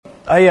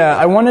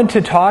I wanted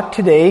to talk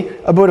today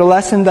about a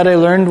lesson that I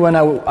learned when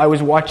I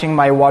was watching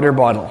my water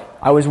bottle.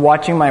 I was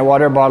watching my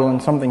water bottle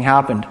and something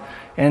happened.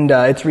 And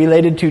it's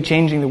related to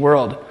changing the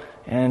world.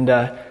 And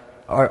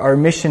our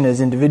mission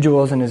as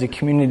individuals and as a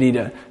community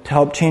to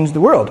help change the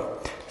world.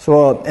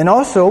 So, and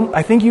also,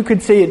 I think you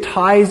could say it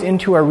ties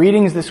into our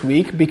readings this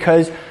week,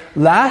 because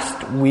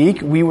last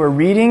week we were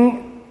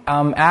reading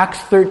Acts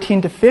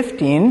 13 to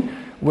 15,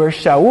 where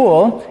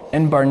Shaul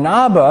and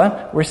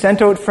Barnabas were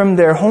sent out from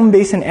their home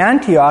base in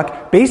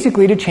Antioch,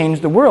 basically to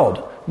change the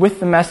world with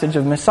the message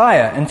of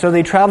Messiah. And so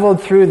they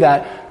traveled through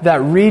that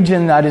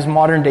region that is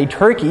modern-day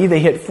Turkey. They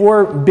hit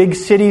 4 big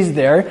cities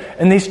there,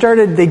 and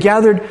they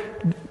gathered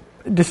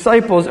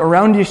disciples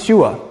around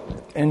Yeshua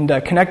and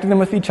connected them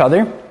with each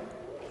other.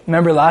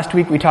 Remember last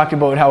week we talked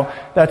about how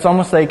that's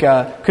almost like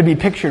could be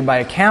pictured by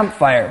a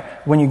campfire.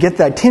 When you get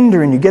that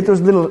tinder and you get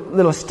those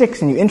little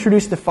sticks and you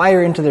introduce the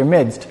fire into their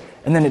midst,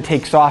 and then it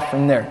takes off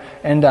from there.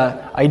 And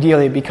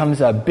ideally it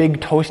becomes a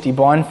big toasty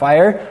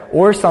bonfire,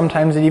 or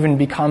sometimes it even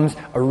becomes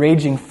a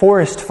raging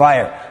forest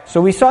fire. So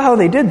we saw how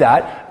they did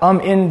that.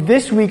 In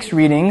this week's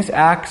readings,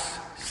 Acts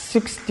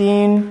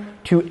 16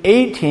 to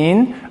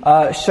 18,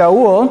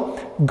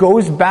 Shaul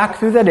goes back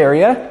through that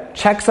area,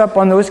 checks up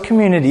on those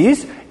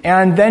communities,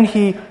 and then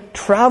he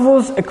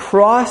travels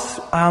across,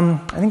 I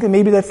think that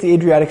maybe that's the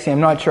Adriatic Sea, I'm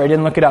not sure, I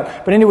didn't look it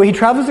up. But anyway, he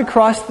travels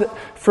across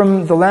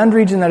from the land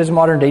region that is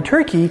modern-day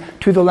Turkey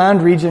to the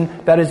land region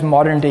that is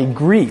modern-day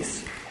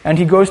Greece. And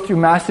he goes through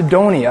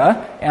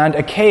Macedonia and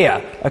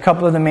Achaia. A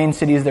couple of the main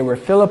cities there were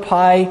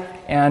Philippi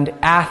and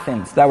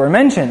Athens that were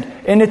mentioned.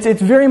 And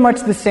it's very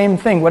much the same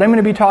thing. What I'm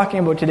going to be talking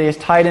about today is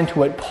tied into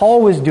what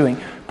Paul was doing.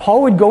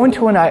 Paul would go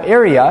into an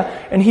area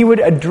and he would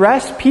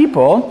address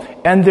people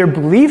and their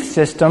belief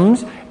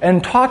systems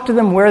and talk to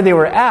them where they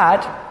were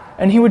at,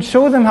 and he would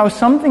show them how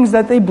some things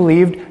that they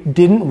believed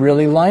didn't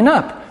really line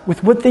up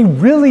with what they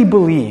really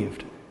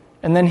believed.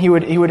 And then he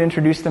would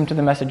introduce them to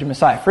the message of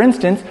Messiah. For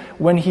instance,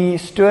 when he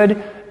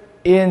stood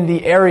in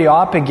the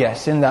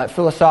Areopagus, in that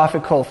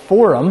philosophical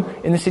forum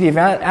in the city of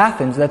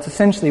Athens, that's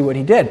essentially what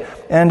he did.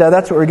 And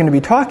that's what we're going to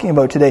be talking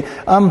about today.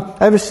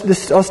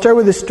 I'll start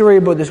with a story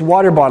about this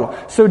water bottle.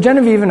 So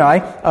Genevieve and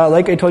I,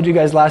 like I told you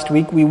guys last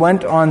week, we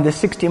went on the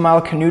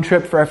 60-mile canoe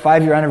trip for our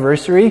 5-year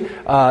anniversary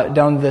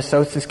down the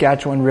South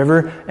Saskatchewan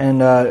River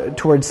and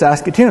towards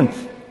Saskatoon.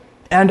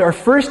 And our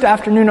first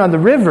afternoon on the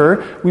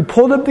river, we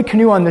pulled up the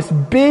canoe on this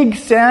big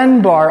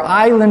sandbar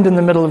island in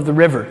the middle of the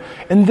river.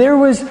 And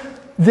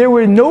there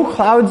were no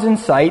clouds in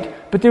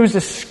sight, but there was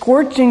a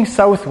scorching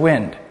south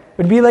wind. It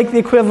would be like the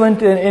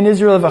equivalent in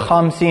Israel of a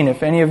Khamsin.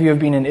 If any of you have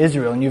been in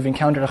Israel and you've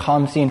encountered a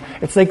Khamsin,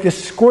 it's like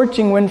this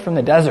scorching wind from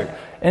the desert.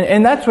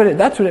 And that's what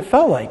it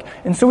felt like.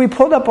 And so we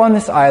pulled up on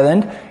this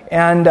island,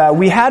 and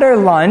we had our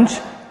lunch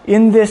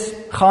in this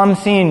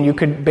Khamsin, you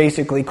could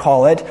basically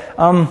call it.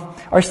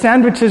 Our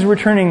sandwiches were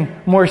turning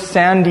more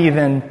sandy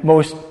than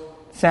most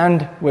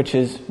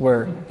sandwiches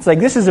were. It's like,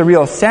 this is a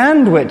real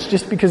sandwich,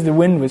 just because the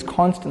wind was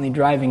constantly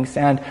driving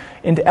sand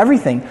into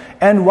everything.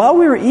 And while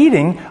we were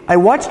eating, I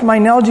watched my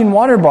Nalgene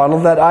water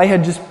bottle that I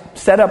had just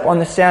set up on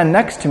the sand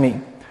next to me.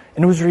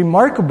 And it was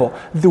remarkable.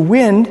 The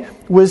wind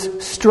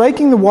was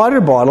striking the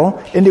water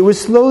bottle, and it was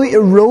slowly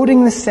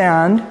eroding the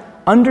sand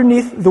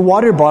underneath the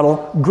water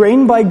bottle,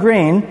 grain by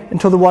grain,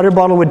 until the water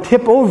bottle would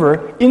tip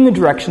over in the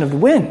direction of the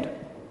wind.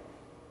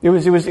 It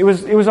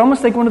was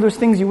almost like one of those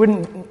things you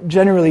wouldn't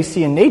generally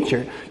see in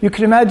nature. You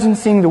could imagine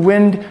seeing the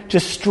wind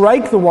just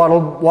strike the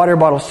water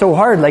bottle so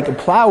hard, like a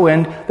plow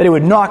wind, that it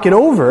would knock it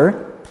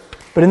over.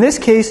 But in this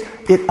case,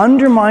 it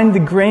undermined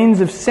the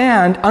grains of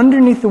sand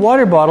underneath the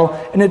water bottle,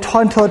 and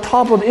until it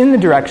toppled in the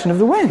direction of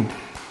the wind.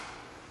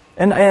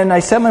 And I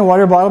set my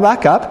water bottle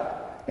back up,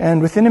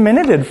 and within a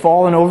minute it had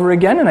fallen over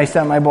again, and I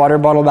set my water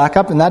bottle back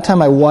up, and that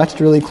time I watched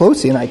really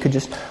closely, and I could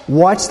just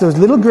watch those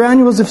little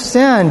granules of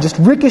sand just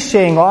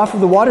ricocheting off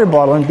of the water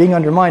bottle and being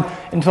undermined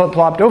until it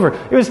plopped over.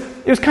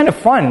 It was kind of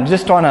fun,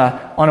 just on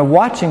a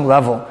watching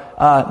level.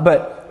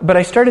 But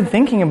I started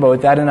thinking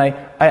about that, and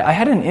I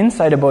had an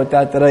insight about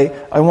that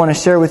I want to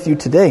share with you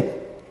today.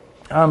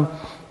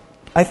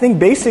 I think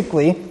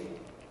basically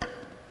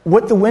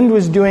what the wind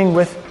was doing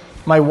with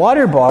my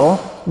water bottle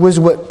was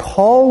what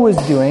Paul was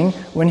doing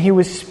when he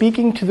was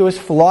speaking to those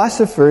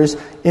philosophers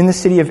in the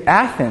city of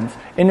Athens.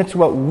 And it's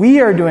what we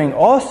are doing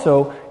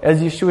also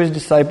as Yeshua's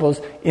disciples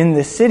in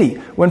this city.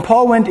 When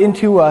Paul went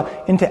into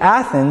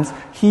Athens,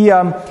 he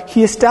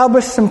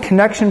established some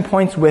connection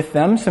points with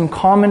them, some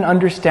common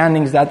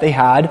understandings that they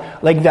had,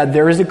 like that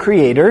there is a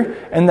creator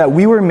and that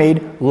we were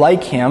made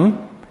like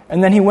him.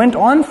 And then he went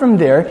on from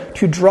there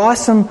to draw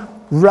some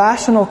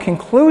rational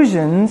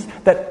conclusions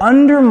that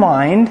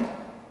undermined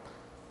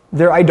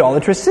their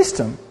idolatrous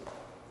system,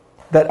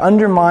 that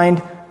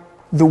undermined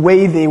the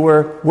way they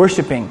were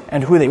worshiping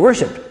and who they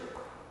worshiped.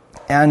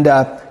 And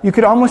you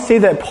could almost say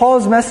that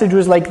Paul's message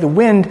was like the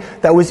wind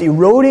that was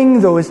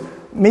eroding those,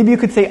 maybe you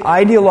could say,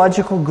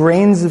 ideological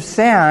grains of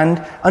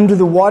sand under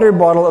the water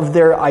bottle of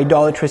their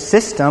idolatrous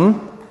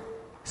system,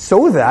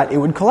 so that it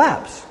would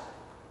collapse,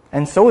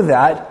 and so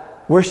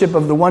that worship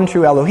of the one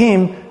true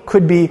Elohim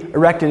could be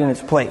erected in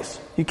its place.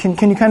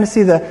 Can you kind of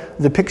see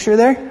the picture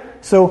there?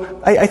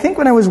 So I think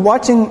when I was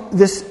watching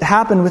this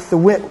happen with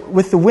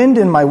the wind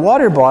in my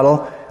water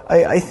bottle,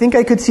 I think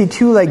I could see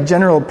two like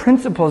general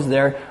principles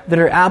there that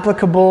are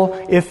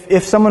applicable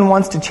if someone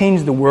wants to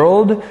change the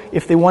world,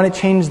 if they want to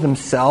change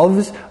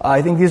themselves.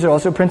 I think these are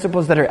also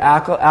principles that are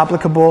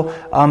applicable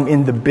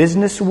in the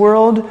business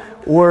world,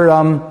 or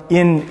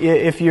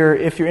if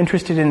you're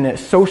interested in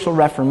social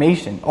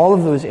reformation. All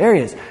of those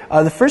areas.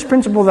 The first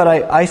principle that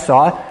I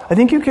saw, I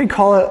think you could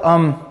call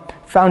it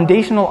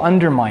foundational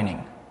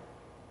undermining.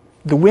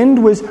 The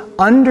wind was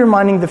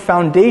undermining the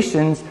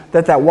foundations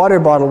that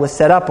water bottle was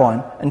set up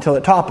on until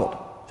it toppled.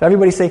 So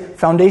everybody say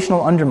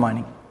foundational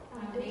undermining.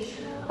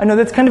 I know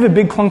that's kind of a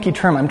big clunky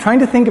term. I'm trying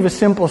to think of a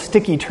simple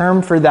sticky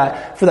term for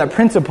that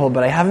principle,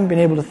 but I haven't been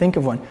able to think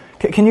of one.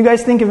 Can you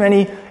guys think of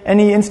any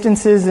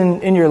instances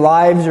in your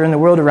lives or in the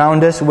world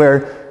around us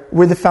where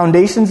the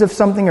foundations of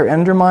something are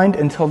undermined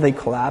until they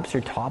collapse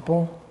or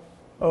topple?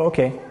 Oh,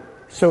 okay.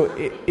 So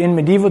in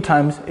medieval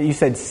times, you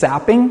said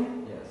sapping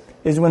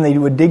is when they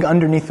would dig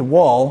underneath the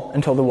wall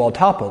until the wall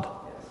toppled.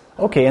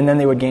 Okay, and then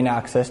they would gain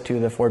access to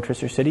the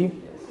fortress or city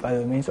by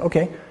the means.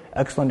 Okay,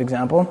 excellent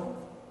example.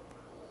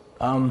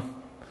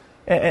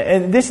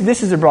 And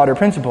this is a broader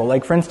principle.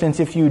 Like, for instance,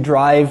 if you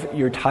drive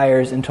your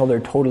tires until they're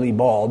totally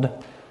bald,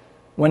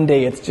 one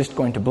day it's just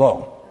going to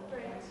blow.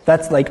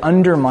 That's like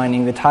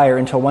undermining the tire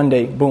until one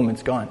day, boom,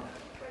 it's gone.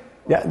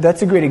 Yeah,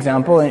 that's a great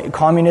example. In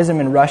communism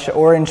in Russia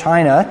or in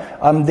China,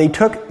 they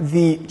took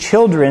the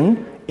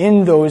children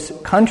in those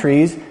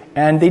countries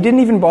and they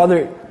didn't even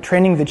bother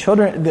training the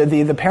children,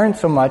 the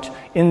parents so much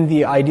in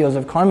the ideals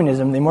of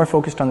communism. They more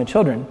focused on the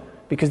children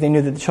because they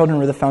knew that the children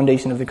were the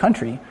foundation of the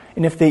country.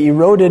 And if they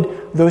eroded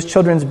those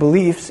children's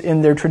beliefs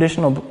in their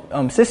traditional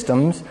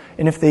systems,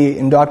 and if they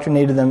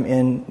indoctrinated them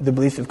in the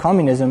beliefs of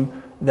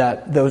communism,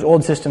 that those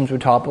old systems would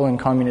topple and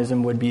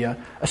communism would be a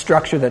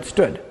structure that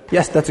stood.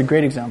 Yes, that's a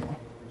great example.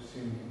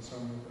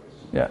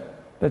 Yeah,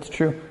 that's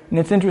true. And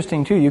it's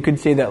interesting too. You could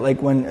say that like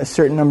when a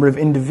certain number of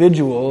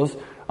individuals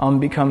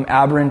become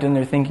aberrant in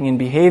their thinking and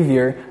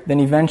behavior,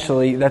 then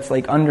eventually that's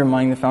like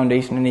undermining the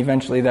foundation, and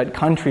eventually that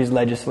country's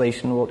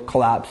legislation will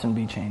collapse and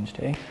be changed.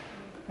 Hey,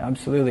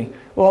 absolutely.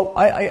 Well,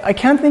 I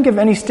can't think of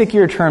any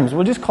stickier terms.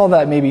 We'll just call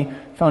that maybe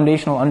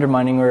foundational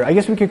undermining, or I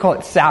guess we could call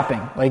it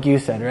sapping, like you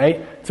said,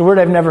 right? It's a word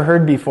I've never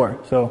heard before,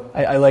 so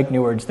I like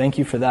new words. Thank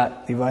you for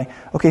that, Levi.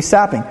 Okay,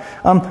 sapping.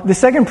 The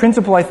second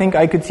principle I think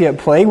I could see at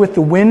play with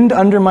the wind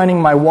undermining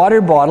my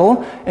water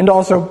bottle, and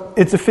also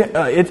it's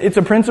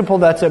a principle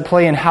that's at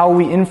play in how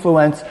we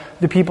influence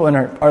the people in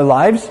our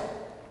lives,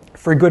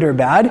 for good or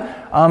bad.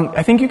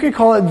 I think you could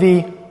call it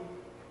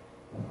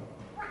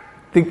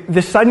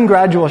the sudden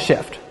gradual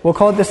shift. We'll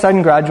call it the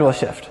sudden gradual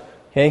shift.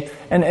 Okay,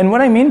 and what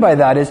I mean by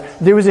that is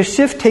there was a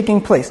shift taking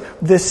place.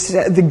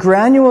 The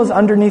granules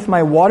underneath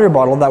my water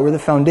bottle that were the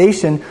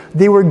foundation,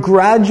 they were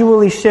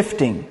gradually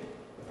shifting.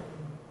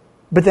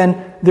 But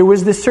then there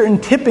was this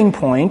certain tipping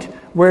point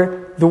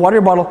where the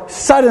water bottle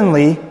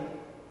suddenly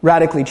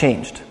radically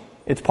changed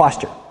its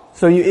posture.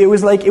 So it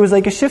was like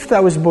a shift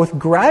that was both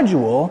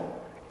gradual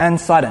and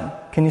sudden.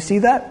 Can you see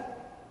that?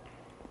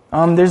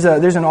 There's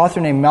an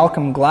author named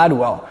Malcolm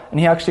Gladwell, and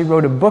he actually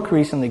wrote a book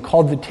recently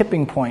called The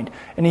Tipping Point,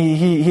 and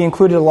he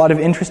included a lot of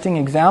interesting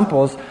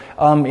examples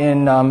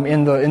in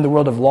the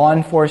world of law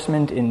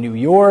enforcement in New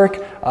York,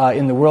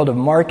 in the world of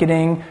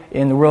marketing,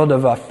 in the world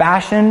of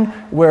fashion,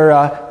 where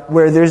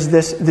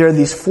there are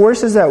these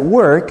forces at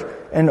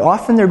work, and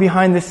often they're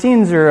behind the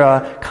scenes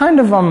or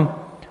kind of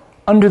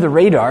under the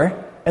radar,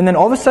 and then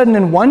all of a sudden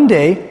in one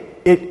day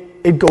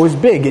it goes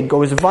big, it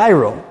goes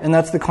viral, and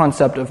that's the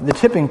concept of the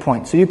tipping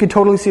point. So you could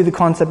totally see the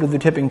concept of the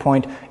tipping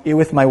point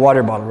with my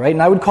water bottle, right?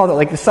 And I would call that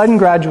like the sudden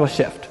gradual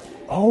shift.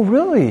 Oh,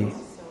 really?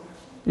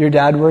 Your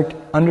dad worked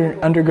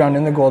underground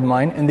in the gold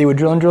mine, and they would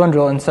drill and drill and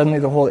drill, and suddenly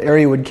the whole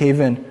area would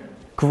cave in.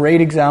 Great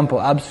example,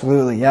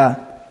 absolutely,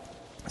 yeah.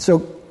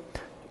 So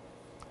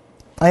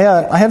I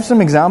have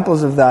some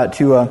examples of that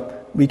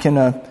we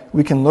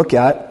can look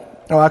at.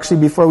 Oh, actually,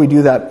 before we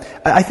do that,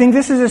 I think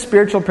this is a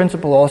spiritual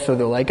principle also,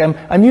 though. Like,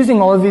 I'm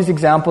using all of these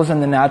examples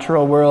in the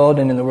natural world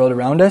and in the world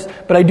around us,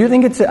 but I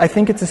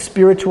think it's a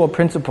spiritual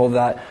principle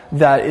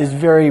that is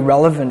very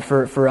relevant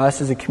for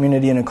us as a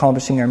community in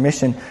accomplishing our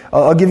mission.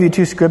 I'll give you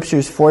two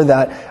scriptures for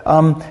that.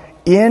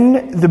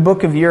 In the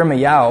book of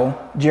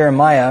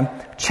Jeremiah,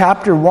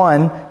 chapter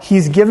 1,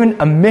 he's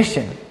given a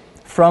mission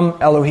from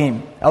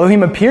Elohim.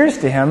 Elohim appears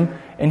to him,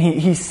 and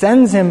he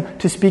sends him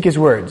to speak his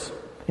words.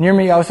 And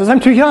Jeremiah says, "I'm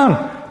too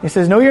young." He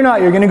says, "No, you're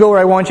not. You're going to go where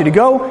I want you to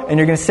go, and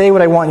you're going to say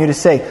what I want you to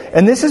say."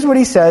 And this is what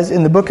he says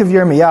in the book of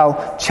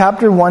Jeremiah,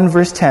 chapter 1,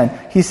 verse 10.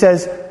 He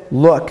says,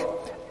 "Look,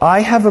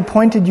 I have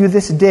appointed you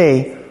this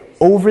day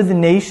over the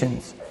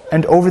nations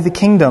and over the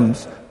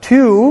kingdoms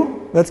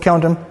to," let's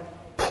count them,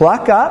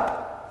 "pluck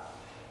up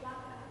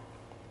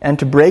and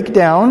to break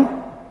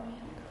down,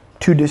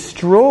 to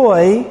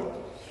destroy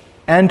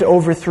and to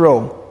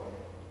overthrow,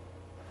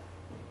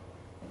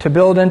 to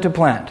build and to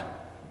plant."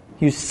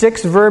 Use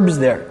 6 verbs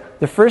there.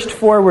 The first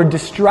 4 were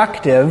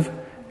destructive,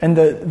 and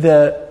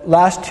the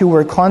last two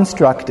were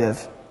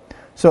constructive.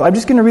 So I'm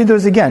just going to read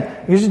those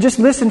again. You should just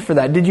listen for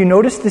that. Did you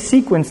notice the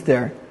sequence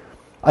there?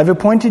 I've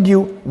appointed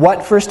you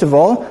what, first of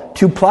all?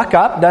 To pluck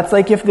up. That's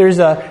like if there's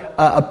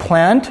a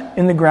plant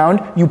in the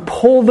ground, you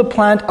pull the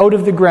plant out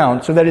of the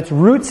ground so that its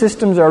root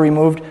systems are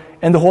removed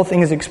and the whole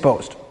thing is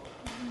exposed.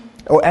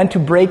 Oh, and to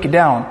break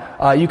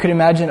down. You could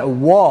imagine a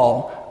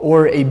wall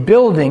or a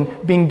building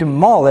being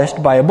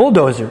demolished by a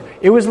bulldozer.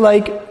 It was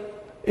like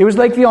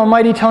the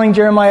Almighty telling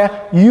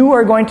Jeremiah, you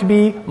are going to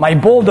be my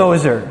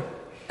bulldozer.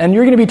 And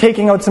you're going to be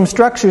taking out some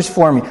structures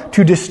for me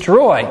to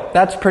destroy.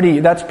 That's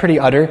pretty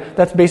utter.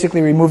 That's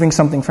basically removing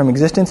something from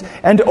existence.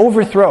 And to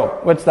overthrow.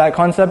 What's that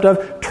concept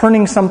of?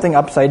 Turning something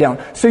upside down.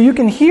 So you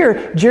can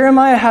hear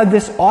Jeremiah had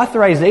this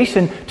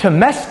authorization to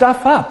mess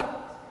stuff up.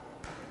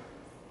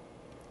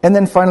 And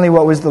then finally,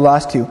 what was the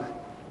last two?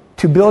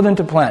 To build and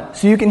to plant.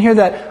 So you can hear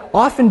that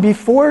often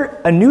before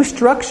a new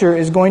structure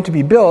is going to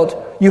be built,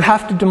 you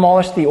have to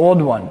demolish the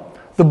old one.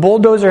 The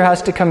bulldozer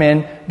has to come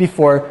in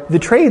before the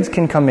trades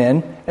can come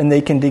in and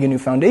they can dig a new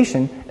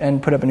foundation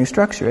and put up a new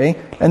structure, eh?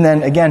 And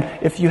then again,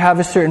 if you have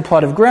a certain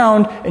plot of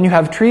ground and you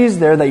have trees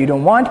there that you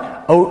don't want,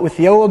 out with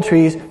the old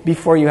trees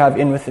before you have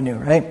in with the new,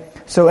 right?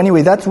 So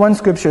anyway, that's one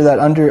scripture that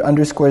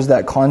underscores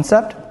that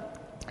concept.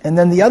 And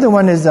then the other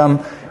one is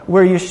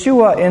where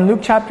Yeshua in Luke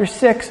chapter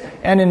 6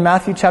 and in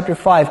Matthew chapter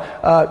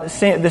 5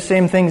 say the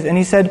same things. And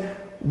he said,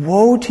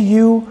 woe to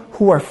you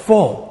who are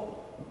full,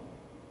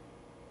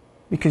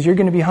 because you're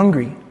going to be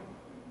hungry.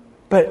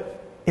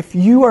 But if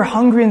you are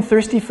hungry and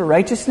thirsty for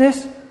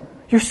righteousness,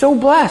 you're so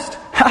blessed.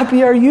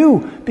 Happy are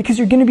you, because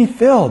you're going to be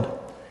filled.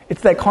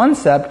 It's that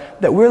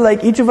concept that we're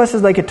like, each of us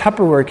is like a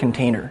Tupperware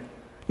container.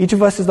 Each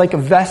of us is like a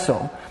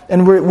vessel.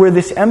 And we're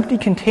this empty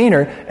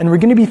container, and we're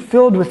going to be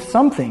filled with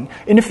something.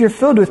 And if you're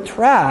filled with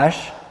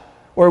trash,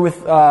 or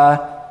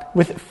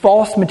with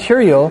false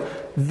material,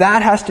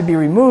 that has to be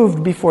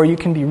removed before you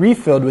can be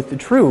refilled with the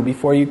true,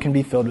 before you can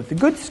be filled with the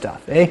good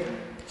stuff, eh?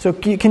 So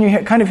can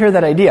you kind of hear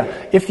that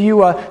idea? If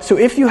you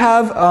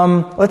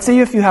have, let's say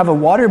if you have a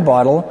water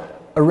bottle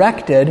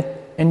erected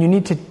and you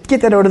need to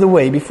get that out of the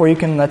way before you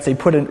can, let's say,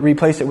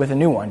 replace it with a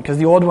new one, because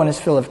the old one is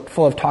full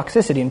of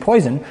toxicity and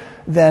poison,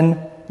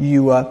 then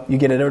you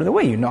get it out of the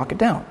way, you knock it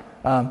down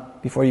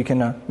before you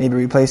can maybe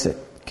replace it.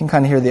 You can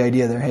kind of hear the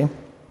idea there, hey?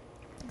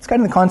 It's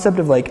kind of the concept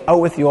of like out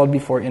with the old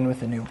before in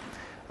with the new.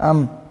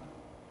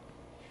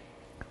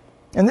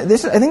 And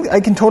this, I think I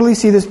can totally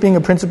see this being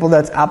a principle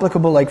that's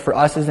applicable like for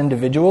us as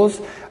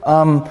individuals,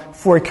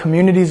 for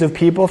communities of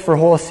people, for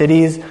whole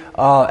cities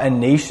and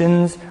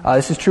nations.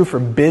 This is true for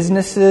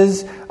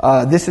businesses.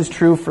 This is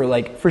true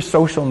for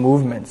social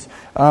movements.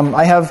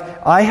 I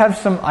have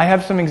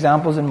some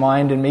examples in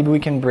mind, and maybe we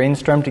can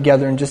brainstorm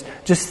together and just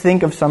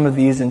think of some of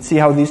these and see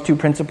how these two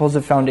principles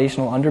of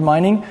foundational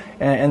undermining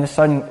and the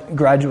sudden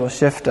gradual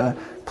shift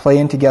play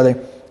in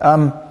together.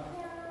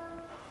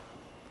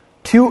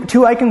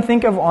 Two I can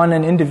think of on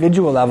an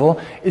individual level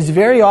is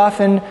very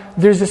often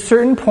there's a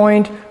certain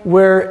point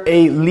where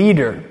a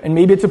leader, and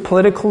maybe it's a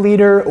political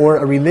leader or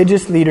a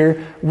religious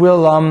leader,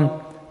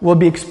 will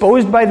be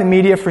exposed by the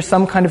media for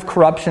some kind of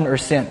corruption or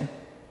sin.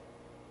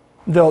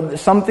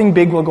 Something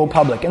big will go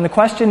public. And the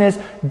question is,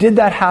 did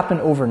that happen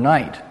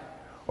overnight?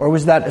 Or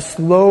was that a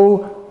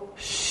slow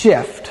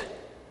shift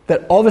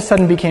that all of a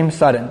sudden became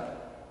sudden?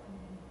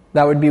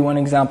 That would be one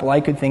example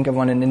I could think of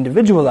on an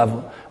individual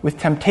level. With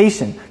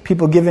temptation,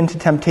 people give in to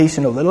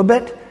temptation a little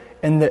bit,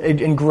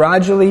 and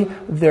gradually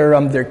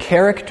their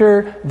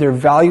character, their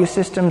value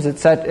systems,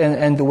 etc.,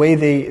 and the way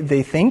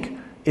they think,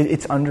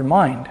 it's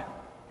undermined.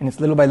 And it's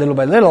little by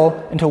little,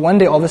 until one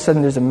day all of a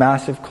sudden there's a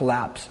massive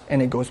collapse,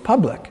 and it goes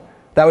public.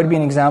 That would be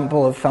an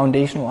example of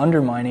foundational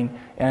undermining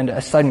and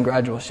a sudden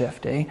gradual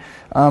shift, eh?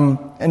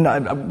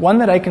 And one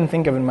that I can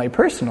think of in my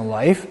personal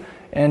life,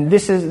 and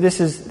this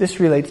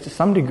relates to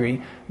some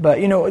degree, but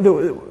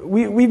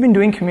we've been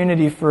doing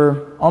community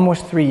for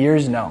almost 3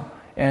 years now,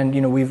 and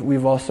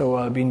we've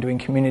also been doing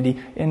community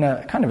in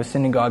a kind of a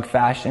synagogue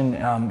fashion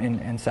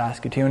in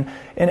Saskatoon,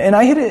 and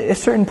I hit a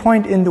certain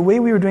point in the way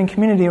we were doing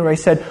community where I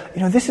said,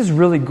 this is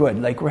really good.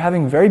 Like, we're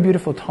having very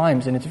beautiful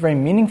times, and it's very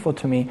meaningful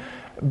to me.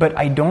 But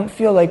I don't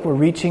feel like we're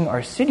reaching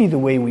our city the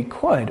way we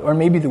could, or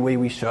maybe the way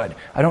we should.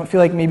 I don't feel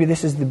like maybe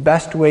this is the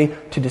best way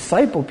to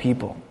disciple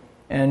people.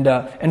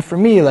 And for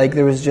me, like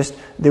it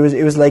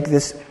was like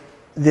this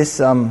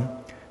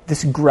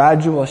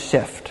gradual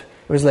shift.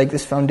 It was like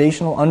this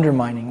foundational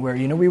undermining where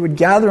we would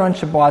gather on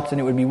Shabbats and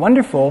it would be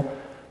wonderful,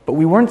 but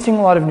we weren't seeing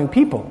a lot of new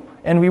people,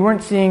 and we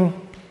weren't seeing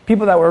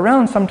people that were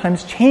around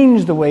sometimes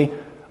change the way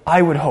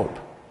I would hope.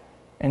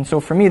 And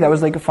so for me, that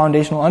was like a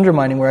foundational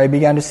undermining where I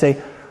began to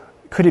say,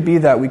 could it be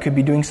that we could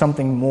be doing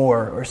something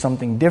more or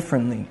something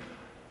differently?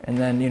 And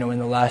then, in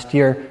the last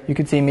year, you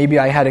could say maybe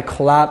I had a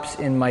collapse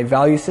in my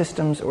value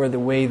systems or the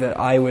way that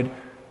I would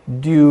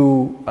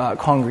do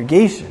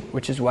congregation,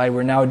 which is why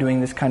we're now doing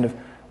this kind of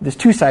this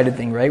two-sided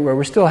thing, right? Where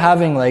we're still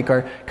having like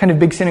our kind of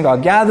big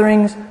synagogue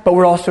gatherings, but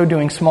we're also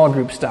doing small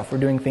group stuff. We're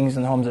doing things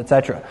in the homes,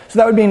 etc. So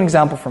that would be an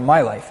example from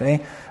my life, eh?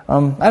 I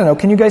don't know.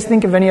 Can you guys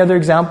think of any other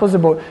examples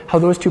about how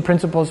those two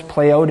principles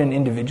play out in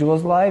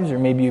individuals' lives, or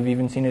maybe you've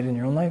even seen it in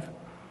your own life?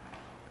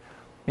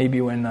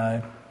 Maybe when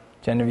I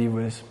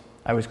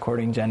was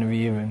courting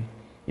Genevieve, and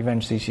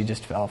eventually she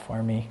just fell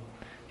for me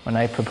when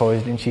I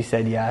proposed and she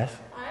said yes.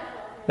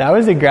 That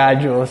was a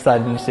gradual,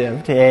 sudden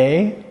shift,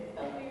 eh?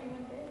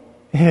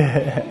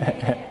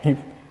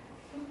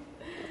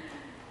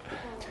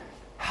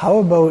 How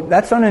about,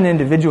 that's on an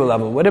individual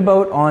level. What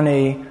about on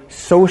a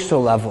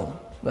social level?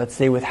 Let's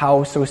say with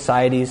how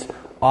societies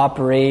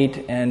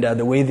operate and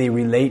the way they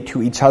relate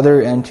to each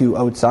other and to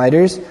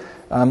outsiders.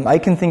 I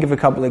can think of a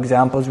couple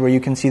examples where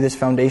you can see this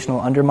foundational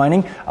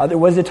undermining. There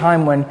was a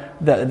time when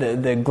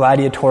the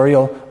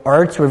gladiatorial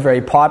arts were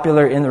very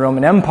popular in the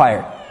Roman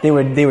Empire. They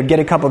would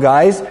get a couple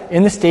guys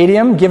in the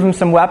stadium, give them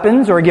some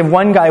weapons, or give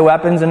one guy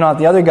weapons and not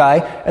the other guy,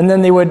 and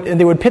then they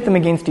would pit them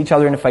against each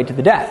other in a fight to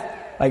the death.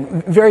 Like,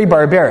 very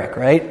barbaric,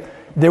 right?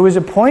 There was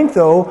a point,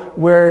 though,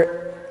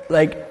 where,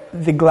 like,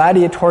 the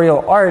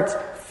gladiatorial arts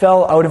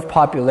fell out of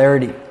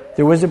popularity.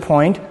 There was a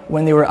point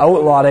when they were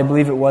outlawed, I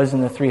believe it was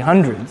in the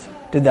 300s.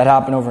 Did that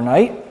happen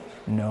overnight?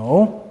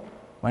 No.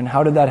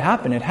 How did that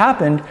happen? It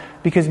happened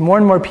because more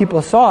and more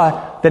people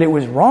saw that it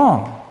was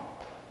wrong.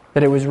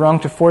 That it was wrong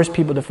to force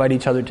people to fight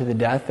each other to the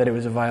death, that it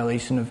was a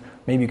violation of,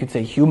 maybe you could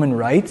say, human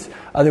rights.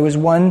 There's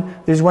one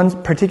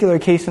particular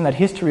case in that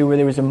history where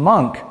there was a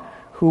monk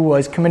who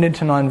was committed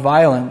to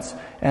nonviolence,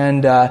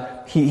 and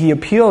he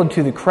appealed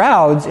to the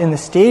crowds in the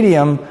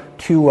stadium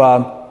to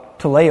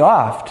lay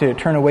off, to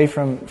turn away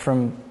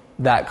from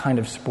that kind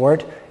of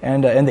sport,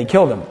 and they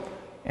killed him.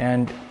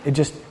 And it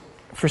just,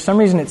 for some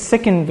reason, it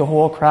sickened the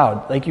whole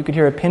crowd. Like, you could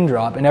hear a pin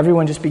drop, and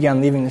everyone just began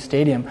leaving the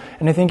stadium.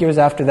 And I think it was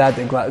after that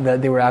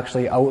that they were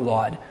actually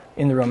outlawed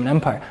in the Roman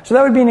Empire. So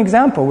that would be an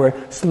example where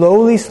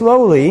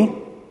slowly,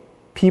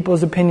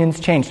 people's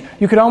opinions changed.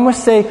 You could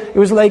almost say it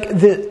was like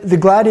the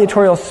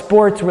gladiatorial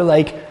sports were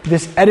like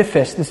this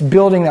edifice, this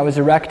building that was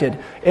erected.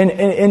 And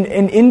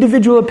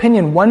individual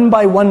opinion, one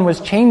by one, was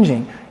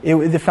changing.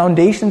 The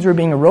foundations were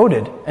being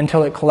eroded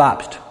until it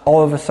collapsed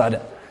all of a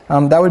sudden.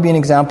 That would be an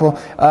example.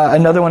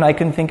 Another one I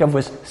can think of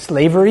was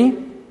slavery.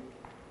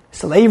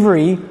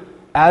 Slavery,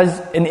 as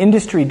an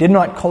industry, did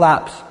not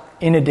collapse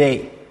in a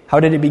day.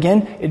 How did it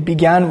begin? It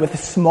began with a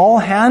small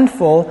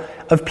handful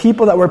of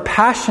people that were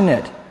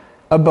passionate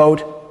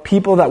about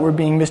people that were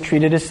being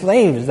mistreated as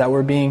slaves, that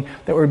were being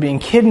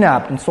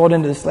kidnapped and sold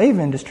into the slave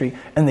industry,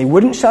 and they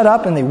wouldn't shut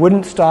up and they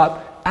wouldn't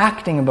stop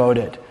acting about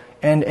it.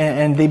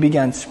 And they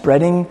began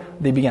spreading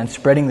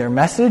their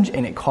message,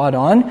 and it caught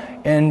on.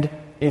 And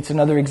it's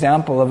another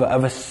example of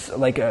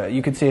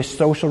you could say a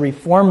social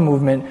reform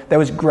movement that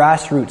was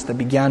grassroots, that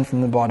began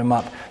from the bottom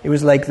up. It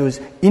was like those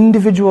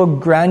individual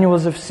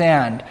granules of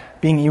sand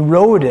being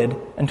eroded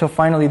until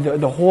finally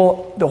the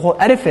whole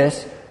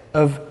edifice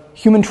of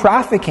human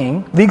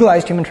trafficking,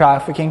 legalized human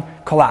trafficking,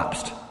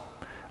 collapsed.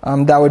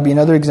 That would be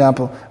another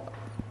example.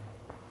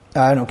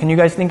 I don't know. Can you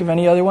guys think of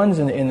any other ones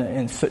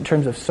in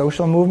terms of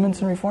social movements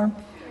and reform?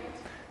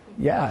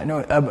 Yeah, no,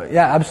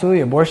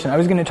 absolutely, abortion. I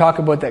was going to talk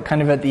about that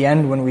kind of at the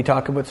end when we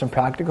talk about some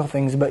practical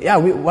things, but yeah,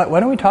 why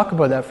don't we talk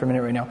about that for a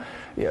minute right now?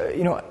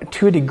 You know,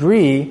 to a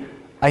degree,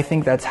 I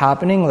think that's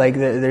happening. Like,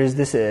 there's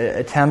this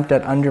attempt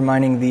at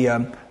undermining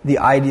the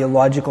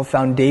ideological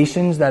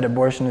foundations that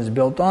abortion is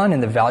built on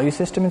and the value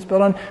system it's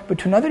built on. But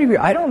to another degree,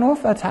 I don't know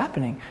if that's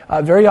happening.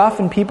 Very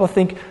often people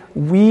think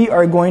we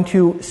are going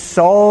to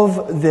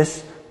solve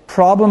this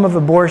problem of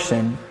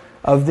abortion,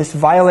 of this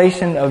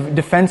violation of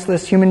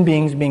defenseless human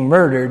beings being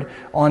murdered,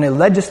 on a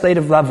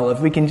legislative level. If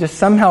we can just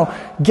somehow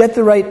get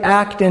the right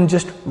act and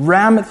just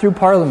ram it through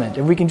Parliament,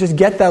 if we can just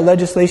get that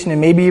legislation, and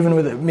maybe even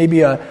with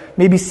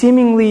maybe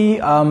seemingly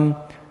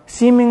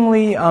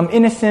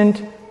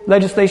innocent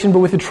legislation, but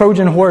with a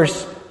Trojan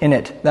horse in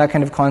it, that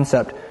kind of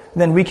concept,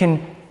 then we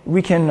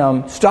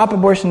can stop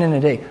abortion in a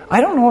day. I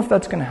don't know if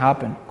that's going to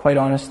happen, quite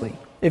honestly.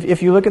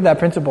 If you look at that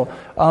principle.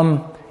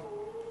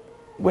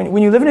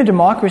 When you live in a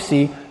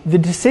democracy, the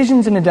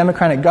decisions in a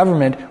democratic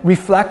government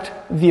reflect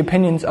the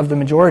opinions of the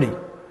majority.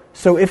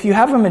 So if you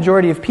have a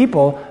majority of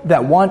people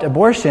that want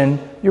abortion,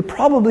 you're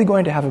probably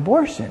going to have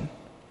abortion,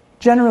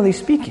 generally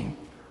speaking.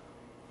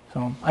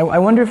 So I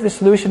wonder if the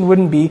solution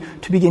wouldn't be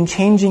to begin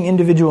changing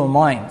individual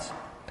minds.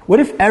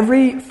 What if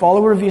every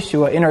follower of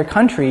Yeshua in our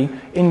country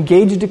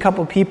engaged a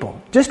couple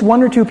people, just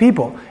one or two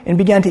people, and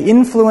began to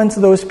influence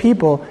those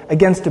people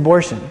against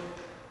abortion?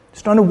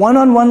 Just on a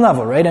one-on-one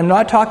level, right? I'm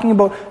not talking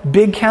about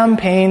big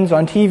campaigns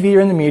on TV or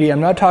in the media. I'm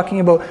not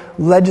talking about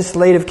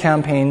legislative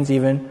campaigns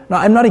even. No,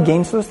 I'm not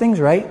against those things,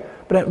 right?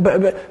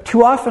 But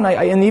too often,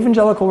 in the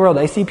evangelical world,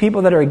 I see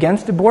people that are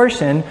against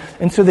abortion,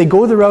 and so they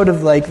go the route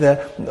of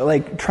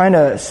trying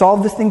to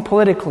solve this thing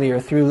politically, or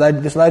through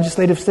this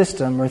legislative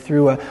system, or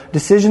through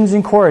decisions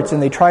in courts,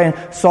 and they try and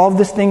solve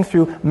this thing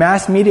through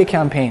mass media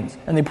campaigns,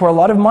 and they pour a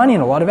lot of money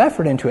and a lot of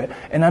effort into it.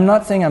 And I'm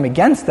not saying I'm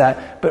against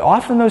that, but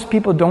often those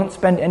people don't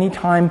spend any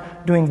time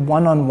doing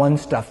one-on-one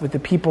stuff with the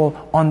people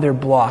on their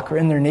block or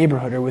in their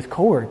neighborhood or with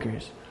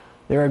coworkers.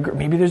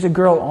 Maybe there's a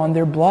girl on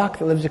their block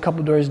that lives a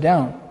couple doors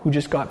down who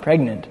just got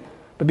pregnant.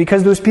 But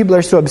because those people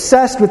are so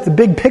obsessed with the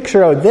big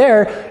picture out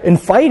there and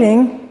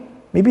fighting,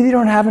 maybe they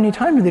don't have any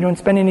time, or they don't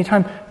spend any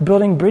time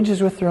building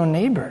bridges with their own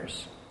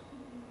neighbors.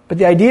 But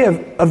the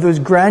idea of those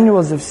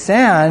granules of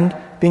sand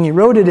being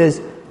eroded is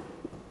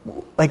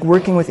like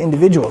working with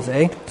individuals,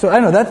 eh? So I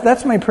don't know,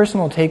 that's my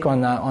personal take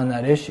on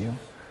that issue.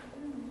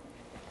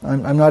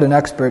 I'm not an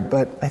expert,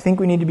 but I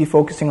think we need to be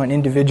focusing on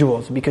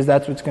individuals, because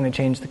that's what's going to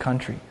change the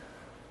country.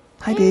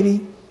 Hi, baby.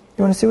 You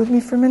want to sit with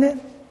me for a minute?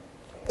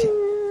 Okay.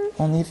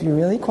 Only if you're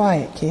really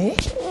quiet, okay?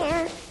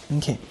 Yeah.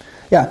 Okay.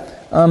 Yeah.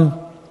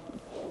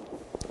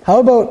 How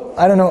about,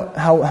 I don't know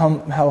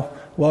how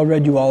well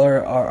read you all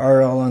are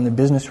all on the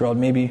business world.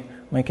 Maybe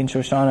Mike and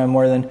Shoshana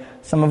more than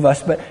some of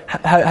us. But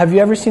have you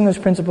ever seen those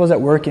principles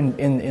at work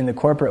in the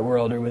corporate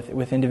world or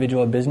with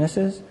individual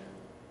businesses?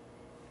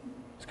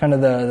 It's kind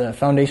of the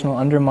foundational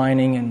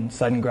undermining and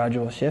sudden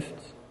gradual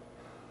shifts.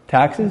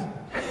 Taxes?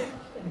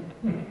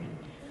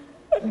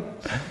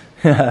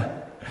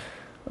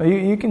 Well,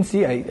 you can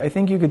see, I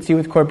think you could see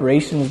with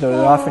corporations, though,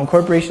 that often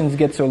corporations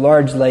get so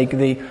large, like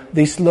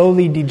they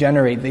slowly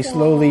degenerate, they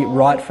slowly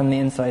rot from the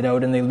inside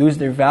out, and they lose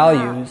their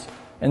values,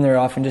 and they're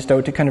often just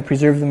out to kind of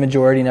preserve the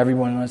majority, and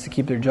everyone wants to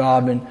keep their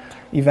job, and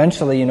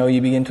eventually,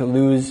 you begin to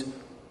lose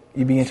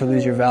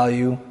your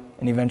value,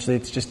 and eventually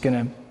it's just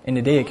gonna, in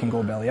a day it can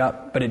go belly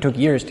up, but it took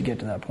years to get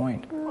to that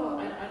point.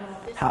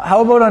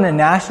 How about on a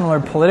national or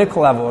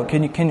political level?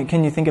 Can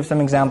you think of some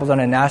examples on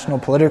a national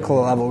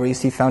political level where you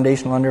see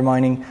foundational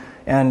undermining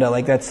and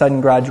like that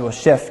sudden gradual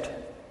shift?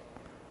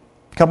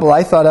 A couple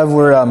I thought of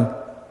were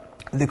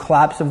the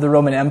collapse of the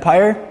Roman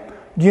Empire.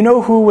 Do you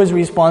know who was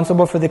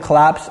responsible for the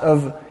collapse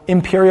of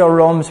Imperial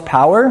Rome's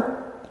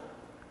power?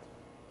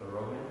 The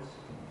Romans.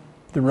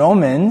 The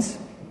Romans.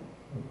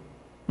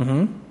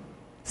 Mm-hmm.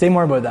 Say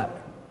more about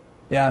that.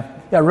 Yeah.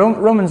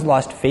 Romans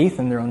lost faith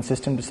in their own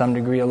system to some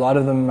degree. A lot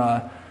of them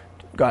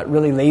got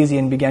really lazy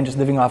and began just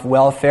living off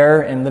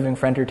welfare and living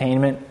for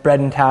entertainment,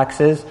 bread and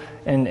taxes,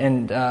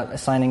 and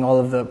assigning all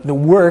of the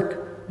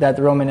work that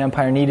the Roman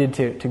Empire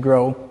needed to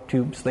grow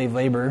to slave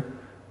labor.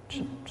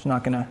 It's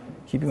not going to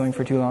keep you going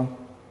for too long.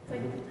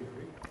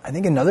 I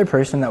think another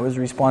person that was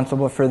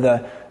responsible for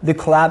the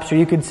collapse, or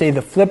you could say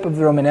the flip of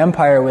the Roman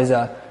Empire, was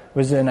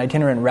an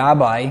itinerant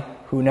rabbi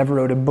who never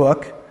wrote a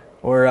book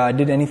or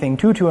did anything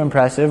too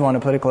impressive on a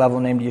political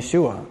level, named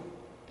Yeshua.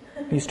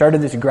 He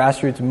started this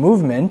grassroots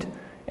movement.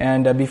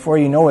 And before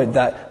you know it,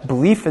 that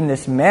belief in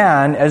this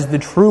man as the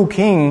true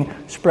king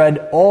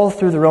spread all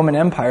through the Roman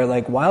Empire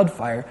like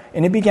wildfire.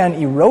 And it began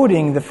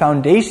eroding the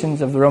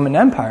foundations of the Roman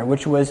Empire,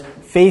 which was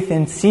faith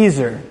in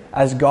Caesar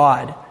as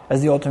God,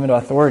 as the ultimate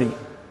authority.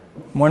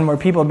 More and more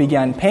people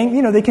began paying,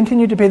 they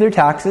continued to pay their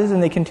taxes,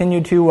 and they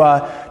continued to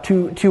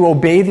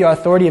obey the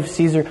authority of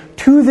Caesar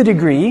to the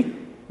degree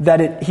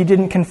that he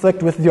didn't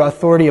conflict with the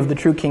authority of the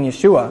true King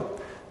Yeshua.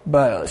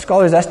 But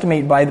scholars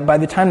estimate by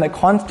the time that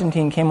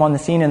Constantine came on the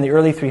scene in the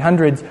early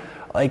 300s,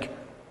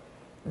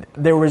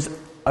 there was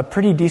a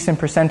pretty decent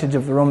percentage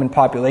of the Roman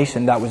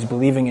population that was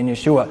believing in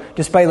Yeshua,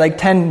 despite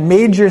 10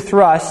 major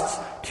thrusts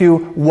to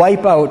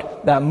wipe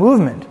out that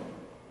movement.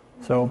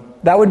 So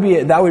that would be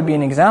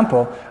an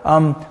example.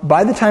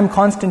 By the time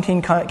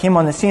Constantine came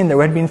on the scene,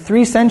 there had been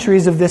 3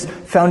 centuries of this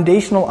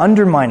foundational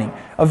undermining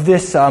of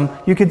this.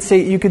 You could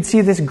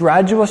see this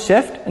gradual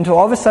shift until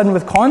all of a sudden,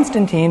 with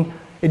Constantine,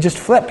 it just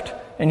flipped.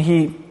 And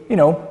he,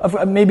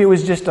 maybe it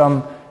was just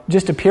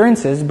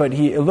appearances, but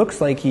it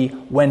looks like he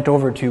went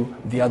over to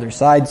the other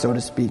side, so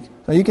to speak.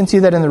 So you can see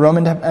that in the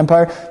Roman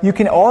Empire. You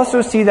can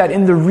also see that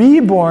in the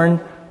reborn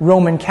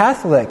Roman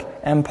Catholic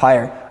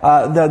Empire.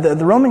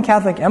 The Roman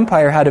Catholic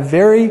Empire had a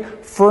very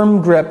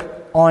firm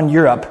grip on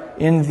Europe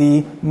in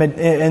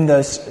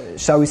the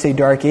shall we say,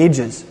 Dark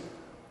Ages.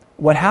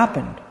 What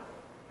happened?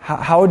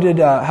 How did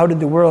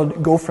the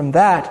world go from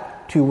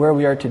that to where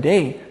we are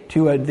today,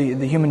 to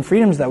the human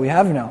freedoms that we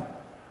have now?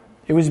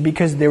 It was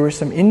because there were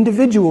some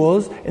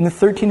individuals in the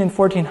 13 and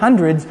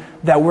 1400s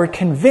that were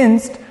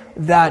convinced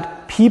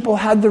that people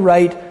had the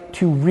right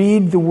to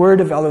read the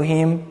word of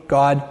Elohim,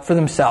 God, for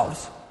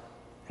themselves.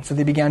 And so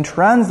they began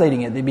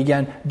translating it, they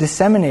began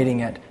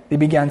disseminating it, they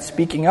began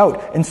speaking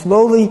out. And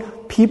slowly,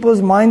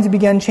 people's minds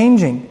began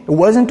changing. It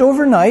wasn't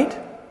overnight,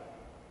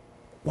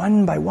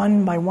 one by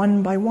one by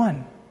one by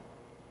one,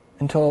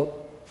 until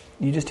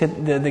you just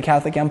hit the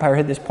Catholic Empire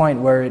hit this point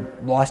where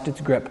it lost its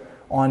grip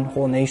on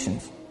whole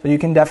nations. So you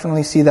can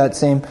definitely see that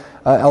same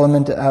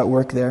element at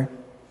work there.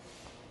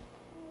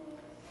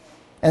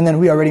 And then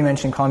we already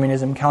mentioned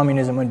communism.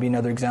 Communism would be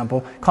another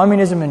example.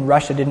 Communism in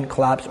Russia didn't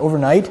collapse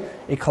overnight.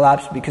 It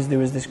collapsed because there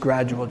was this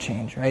gradual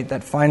change, right,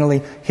 that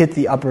finally hit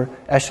the upper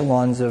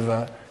echelons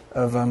of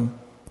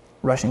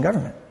Russian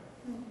government.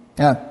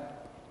 Yeah.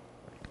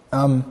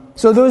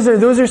 So those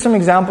are some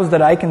examples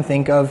that I can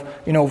think of,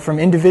 from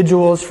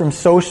individuals, from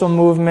social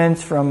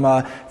movements, from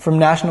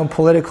national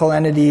political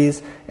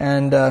entities,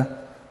 and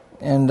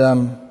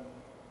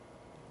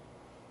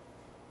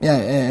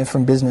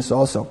from business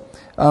also.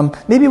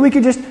 Maybe we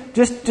could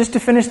just to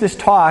finish this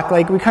talk,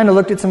 like we kind of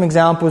looked at some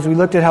examples. We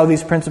looked at how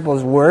these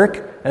principles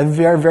work, and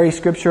they are very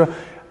scriptural.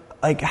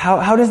 Like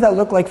how does that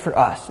look like for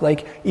us?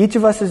 Like each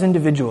of us as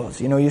individuals,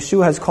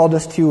 Yeshua has called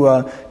us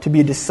to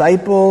be a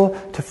disciple,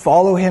 to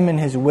follow Him in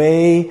His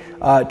way,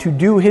 to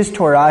do His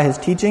Torah, His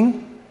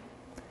teaching,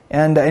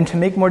 and to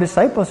make more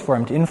disciples for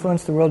Him, to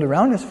influence the world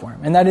around us for Him.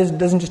 And that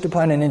doesn't just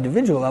apply on an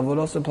individual level; it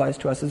also applies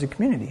to us as a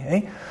community.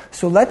 Hey,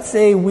 so let's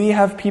say we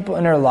have people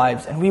in our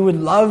lives, and we would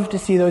love to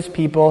see those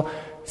people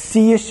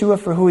see Yeshua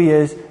for who He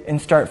is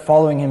and start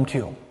following Him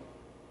too.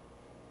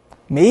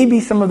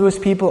 Maybe some of those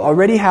people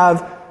already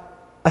have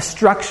a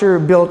structure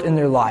built in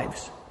their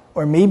lives.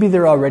 Or maybe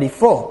they're already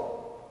full.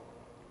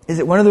 Is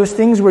it one of those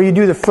things where you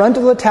do the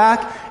frontal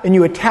attack and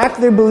you attack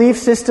their belief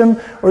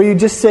system, or you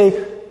just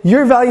say,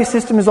 your value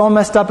system is all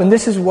messed up and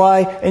this is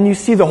why, and you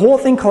see the whole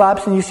thing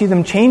collapse and you see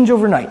them change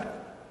overnight?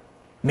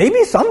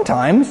 Maybe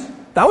sometimes.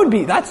 That would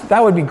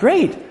be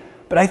great.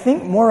 But I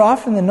think more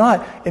often than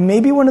not, it may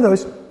be one of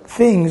those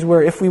things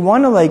where if we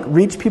want to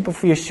reach people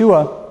for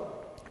Yeshua,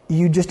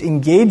 you just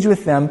engage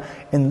with them,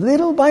 and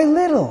little by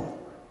little,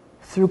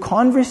 through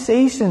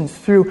conversations,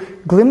 through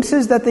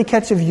glimpses that they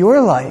catch of your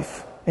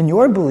life and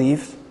your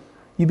beliefs,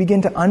 you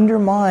begin to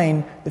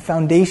undermine the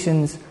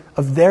foundations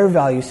of their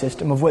value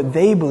system, of what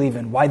they believe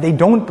in, why they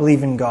don't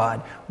believe in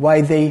God,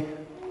 why they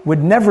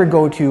would never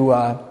go to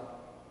a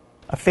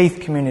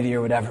faith community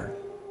or whatever.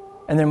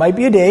 And there might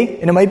be a day,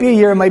 and it might be a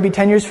year, it might be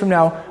 10 years from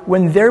now,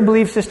 when their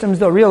belief systems,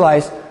 they'll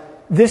realize,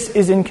 this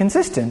is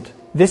inconsistent,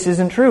 this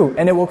isn't true,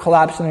 and it will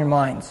collapse in their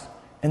minds.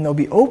 And they'll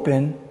be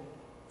open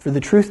for the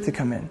truth to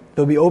come in.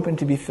 They'll be open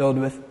to be filled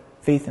with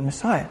faith in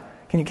Messiah.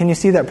 Can you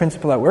see that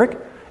principle at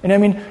work? And I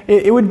mean,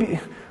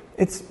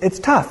 it's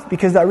tough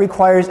because that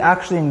requires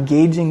actually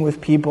engaging with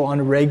people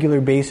on a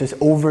regular basis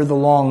over the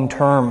long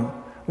term,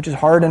 which is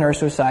hard in our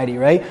society,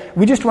 right?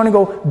 We just want to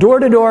go door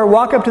to door,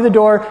 walk up to the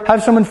door,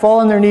 have someone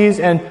fall on their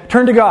knees and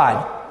turn to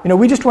God.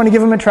 We just want to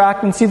give them a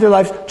tract and see their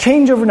lives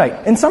change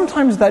overnight. And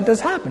sometimes that does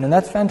happen, and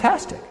that's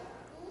fantastic.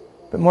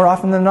 But more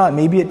often than not,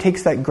 maybe it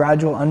takes that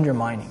gradual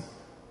undermining.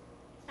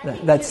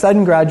 That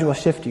sudden gradual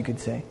shift, you could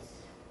say.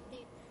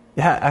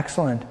 Yeah,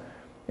 excellent.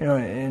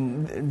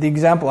 And the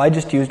example I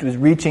just used was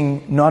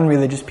reaching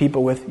non-religious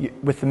people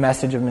with the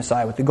message of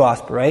Messiah, with the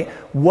gospel, right?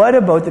 What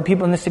about the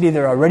people in the city that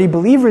are already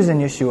believers in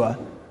Yeshua,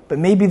 but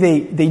maybe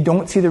they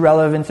don't see the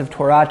relevance of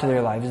Torah to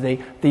their lives.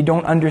 They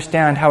don't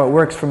understand how it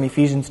works from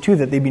Ephesians 2,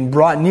 that they've been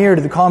brought near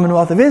to the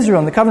commonwealth of Israel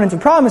and the covenants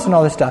of promise and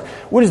all this stuff.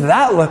 What does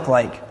that look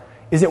like?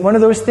 Is it one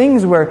of those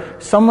things where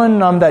someone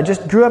that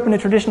just grew up in a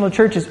traditional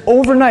church is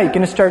overnight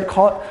going to start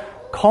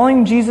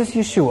calling Jesus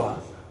Yeshua,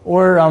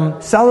 or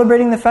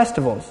celebrating the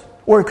festivals?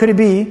 Or could it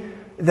be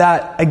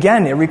that,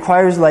 again, it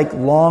requires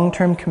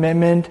long-term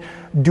commitment,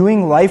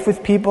 doing life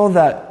with people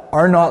that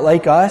are not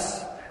like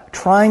us,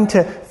 trying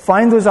to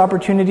find those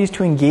opportunities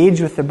to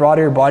engage with the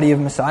broader body of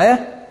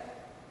Messiah?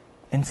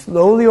 And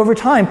slowly over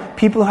time,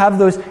 people have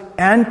those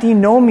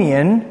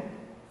antinomian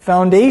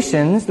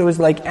foundations, those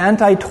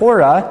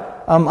anti-Torah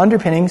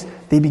underpinnings,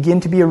 they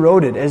begin to be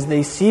eroded as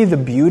they see the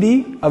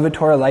beauty of a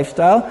Torah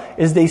lifestyle,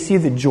 as they see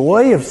the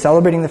joy of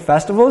celebrating the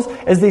festivals,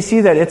 as they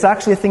see that it's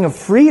actually a thing of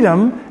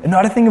freedom and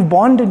not a thing of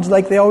bondage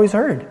like they always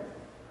heard.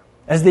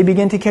 As they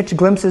begin to catch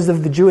glimpses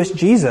of the Jewish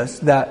Jesus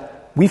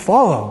that we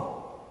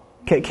follow.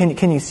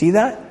 Can you see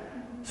that?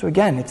 So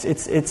again,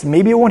 it's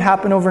maybe it won't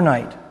happen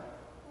overnight.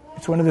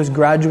 It's one of those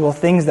gradual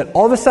things that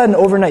all of a sudden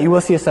overnight you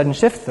will see a sudden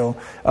shift though,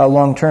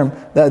 long term.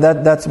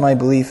 That's my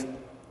belief.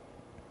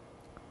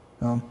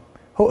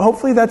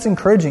 Hopefully that's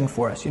encouraging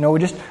for us.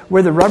 Just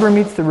where the rubber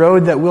meets the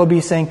road, that we'll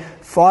be saying,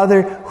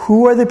 Father,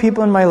 who are the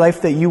people in my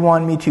life that you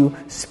want me to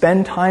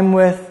spend time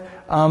with,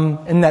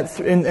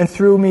 and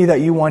through me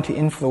that you want to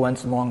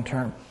influence long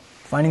term?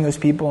 Finding those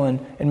people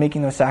and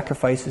making those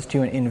sacrifices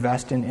to and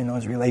invest in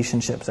those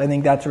relationships. I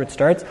think that's where it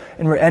starts.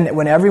 And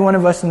when every one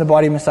of us in the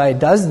body of Messiah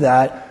does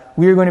that,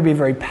 we are going to be a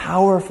very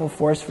powerful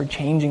force for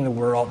changing the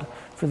world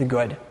for the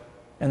good.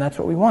 And that's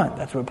what we want.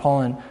 That's what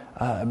Paul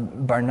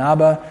and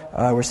Barnabas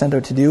were sent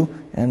out to do,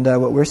 and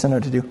what we're sent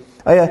out to do.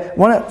 I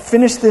want to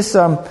finish this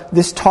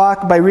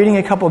talk by reading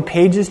a couple of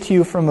pages to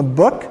you from a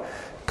book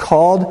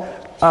called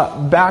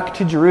Back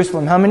to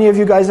Jerusalem. How many of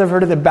you guys have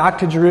heard of the Back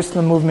to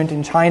Jerusalem movement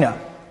in China?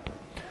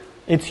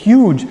 It's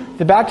huge.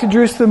 The Back to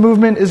Jerusalem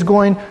movement is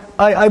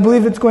I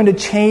believe it's going to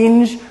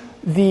change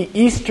the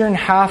eastern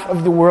half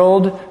of the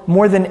world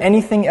more than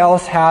anything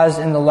else has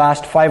in the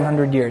last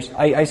 500 years.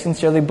 I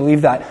sincerely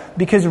believe that.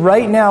 Because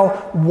right now,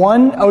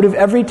 1 out of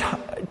every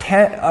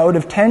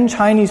 10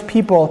 Chinese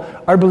people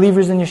are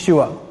believers in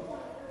Yeshua.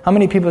 How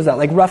many people is that?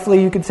 Like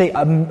roughly, you could say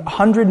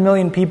 100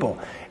 million people.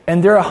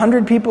 And there are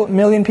 100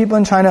 million people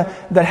in China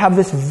that have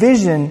this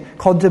vision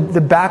called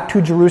the Back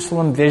to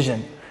Jerusalem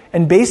vision.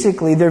 And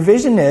basically, their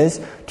vision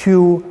is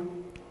to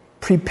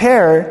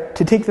prepare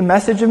to take the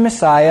message of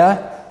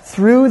Messiah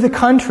through the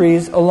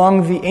countries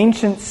along the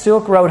ancient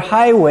Silk Road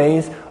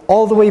highways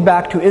all the way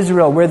back to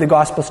Israel, where the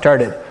gospel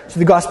started. So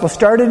the gospel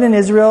started in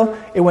Israel,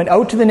 it went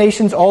out to the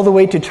nations all the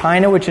way to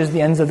China, which is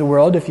the ends of the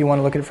world, if you want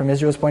to look at it from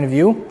Israel's point of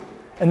view,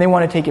 and they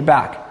want to take it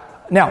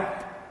back. Now,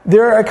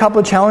 there are a couple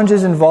of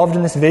challenges involved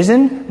in this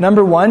vision.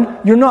 Number one,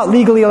 you're not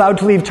legally allowed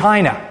to leave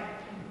China.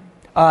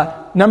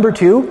 Number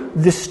two,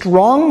 the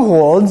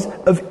strongholds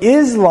of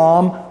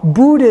Islam,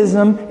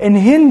 Buddhism, and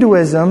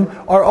Hinduism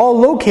are all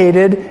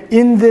located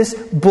in this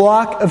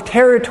block of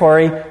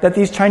territory that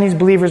these Chinese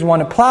believers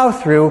want to plow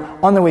through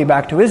on the way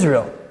back to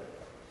Israel.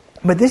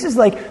 But this is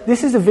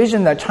a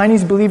vision that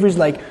Chinese believers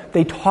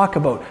they talk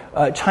about.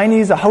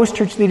 Chinese house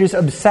church leaders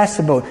obsess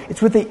about.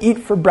 It's what they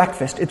eat for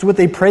breakfast. It's what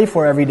they pray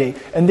for every day.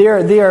 And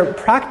they are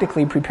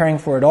practically preparing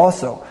for it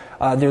also.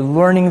 They're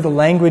learning the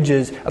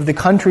languages of the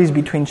countries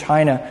between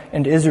China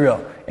and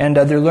Israel. And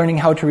they're learning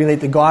how to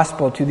relate the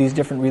gospel to these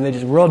different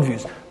religious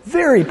worldviews.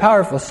 Very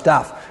powerful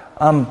stuff.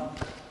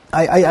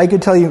 I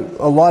could tell you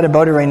a lot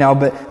about it right now,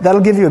 but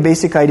that'll give you a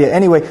basic idea.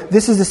 Anyway,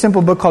 this is a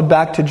simple book called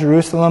Back to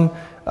Jerusalem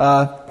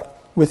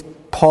with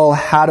Paul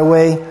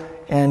Hattaway.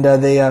 And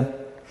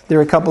there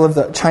are a couple of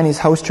the Chinese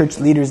house church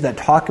leaders that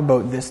talk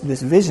about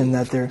this vision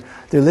that they're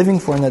living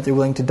for and that they're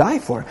willing to die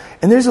for.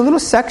 And there's a little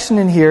section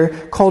in here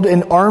called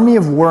An Army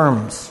of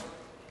Worms.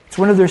 It's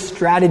one of their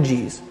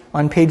strategies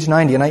on page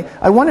 90. And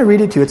I want to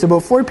read it to you. It's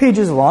about 4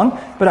 pages long,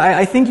 but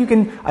I think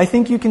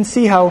you can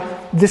see how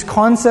this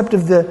concept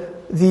of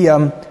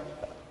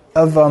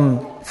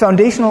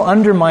foundational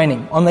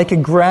undermining on like a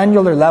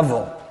granular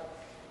level,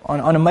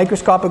 on a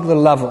microscopic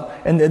little level,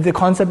 and the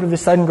concept of the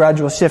sudden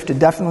gradual shift, it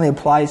definitely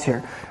applies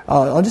here.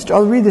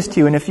 I'll read this to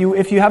you, and if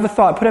you have a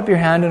thought, put up your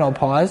hand and I'll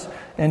pause,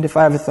 and if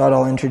I have a thought,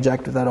 I'll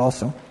interject with that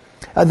also.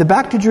 The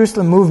Back to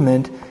Jerusalem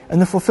movement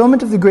and the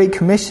fulfillment of the Great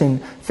Commission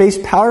face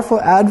powerful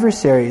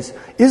adversaries.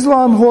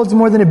 Islam holds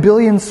more than 1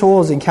 billion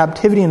souls in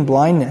captivity and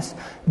blindness.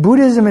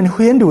 Buddhism and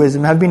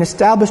Hinduism have been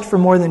established for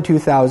more than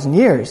 2,000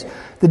 years.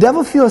 The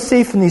devil feels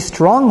safe in these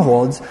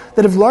strongholds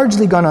that have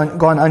largely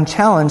gone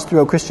unchallenged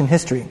throughout Christian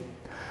history.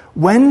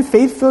 When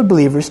faith-filled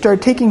believers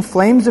start taking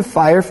flames of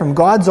fire from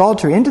God's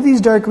altar into these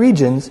dark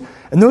regions,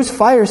 and those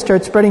fires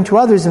start spreading to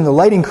others and the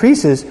light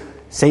increases,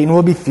 Satan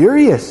will be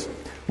furious.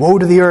 Woe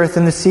to the earth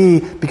and the sea,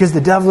 because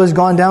the devil has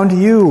gone down to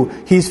you.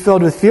 He's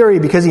filled with fury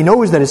because he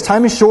knows that his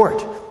time is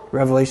short.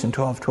 Revelation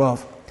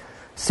 12:12.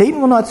 Satan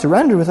will not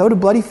surrender without a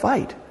bloody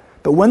fight.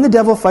 But when the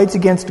devil fights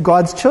against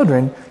God's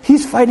children,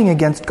 he's fighting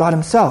against God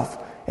himself.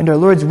 And our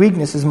Lord's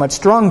weakness is much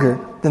stronger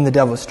than the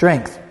devil's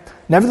strength.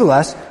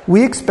 Nevertheless,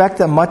 we expect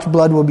that much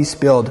blood will be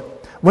spilled.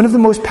 One of the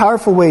most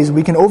powerful ways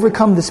we can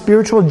overcome the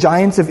spiritual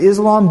giants of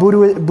Islam,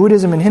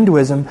 Buddhism, and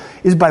Hinduism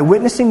is by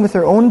witnessing with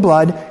our own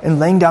blood and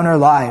laying down our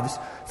lives.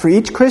 For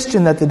each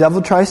Christian that the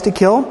devil tries to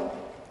kill,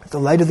 the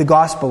light of the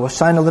gospel will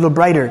shine a little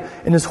brighter,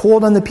 and his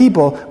hold on the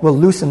people will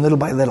loosen little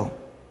by little.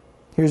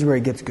 Here's where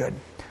it gets good.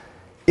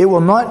 It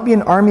will not be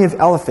an army of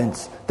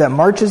elephants that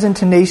marches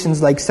into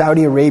nations like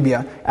Saudi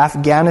Arabia,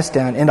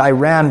 Afghanistan, and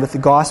Iran with the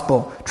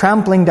gospel,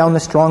 trampling down the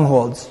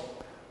strongholds.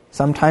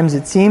 Sometimes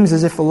it seems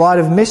as if a lot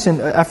of mission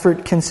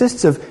effort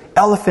consists of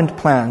elephant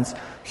plans,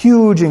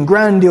 huge and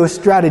grandiose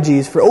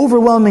strategies for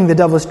overwhelming the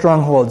devil's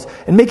strongholds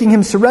and making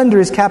him surrender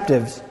his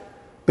captives.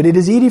 But it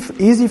is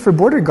easy for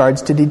border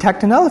guards to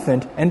detect an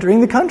elephant entering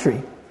the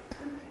country.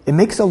 It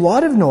makes a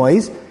lot of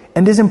noise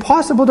and is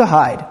impossible to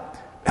hide.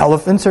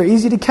 Elephants are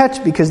easy to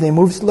catch because they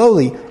move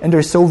slowly and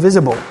are so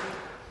visible.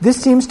 This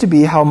seems to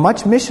be how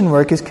much mission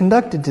work is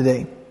conducted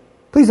today.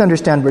 Please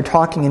understand we're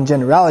talking in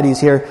generalities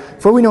here,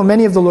 for we know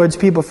many of the Lord's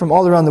people from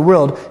all around the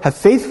world have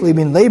faithfully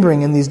been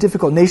laboring in these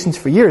difficult nations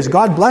for years.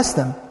 God bless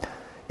them.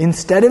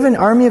 Instead of an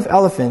army of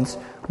elephants,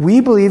 we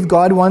believe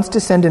God wants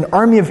to send an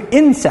army of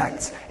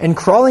insects and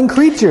crawling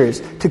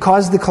creatures to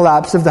cause the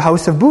collapse of the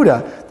house of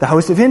Buddha, the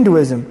house of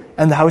Hinduism,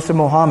 and the house of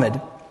Mohammed.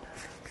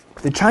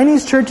 The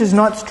Chinese church is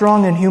not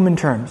strong in human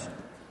terms.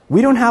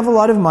 We don't have a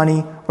lot of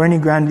money or any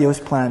grandiose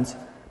plans,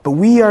 but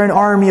we are an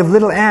army of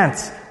little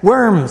ants,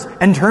 worms,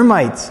 and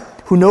termites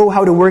who know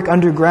how to work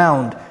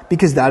underground,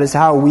 because that is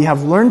how we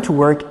have learned to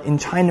work in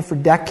China for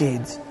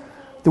decades.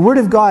 The Word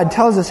of God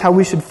tells us how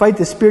we should fight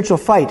the spiritual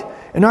fight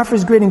and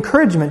offers great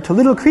encouragement to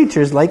little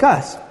creatures like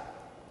us.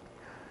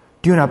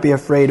 Do not be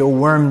afraid, O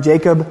worm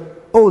Jacob,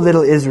 O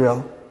little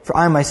Israel, for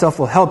I myself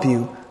will help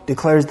you,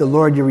 declares the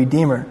Lord your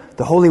Redeemer,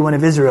 the Holy One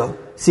of Israel.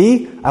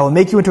 See, I will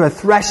make you into a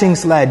threshing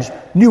sledge,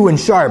 new and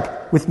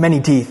sharp, with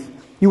many teeth.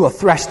 You will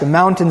thresh the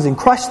mountains and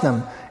crush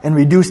them, and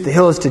reduce the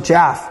hills to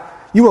chaff.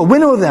 You will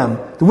winnow them,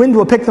 the wind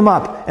will pick them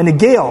up, and a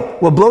gale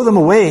will blow them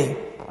away.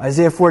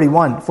 Isaiah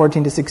 41,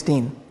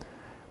 14-16.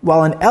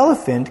 While an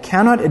elephant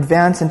cannot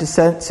advance into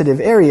sensitive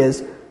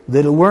areas,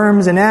 little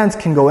worms and ants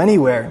can go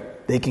anywhere.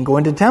 They can go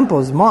into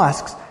temples,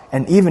 mosques,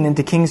 and even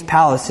into kings'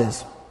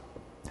 palaces.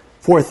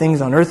 4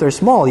 things on earth are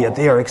small, yet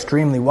they are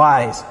extremely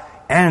wise.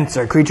 Ants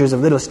are creatures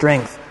of little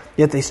strength,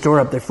 yet they store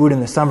up their food in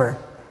the summer.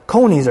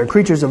 Conies are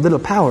creatures of little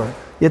power,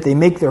 yet they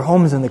make their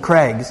homes in the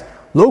crags.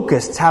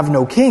 Locusts have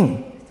no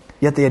king,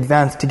 yet they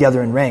advance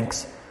together in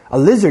ranks. A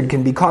lizard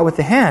can be caught with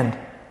the hand,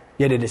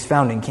 yet it is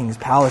found in kings'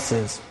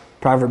 palaces.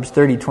 Proverbs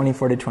 30,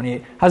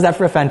 24-28. How's that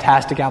for a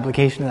fantastic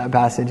application of that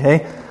passage,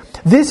 hey?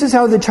 This is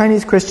how the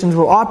Chinese Christians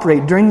will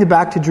operate during the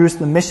Back to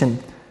Jerusalem mission.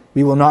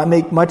 We will not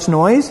make much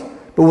noise,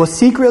 but will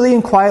secretly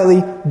and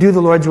quietly do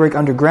the Lord's work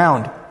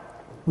underground.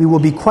 We will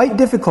be quite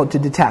difficult to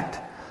detect.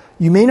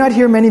 You may not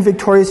hear many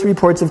victorious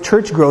reports of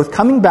church growth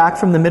coming back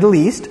from the Middle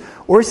East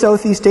or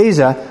Southeast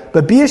Asia,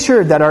 but be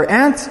assured that our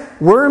ants,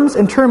 worms,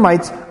 and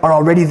termites are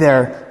already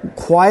there,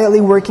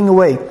 quietly working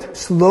away,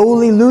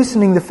 slowly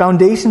loosening the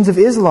foundations of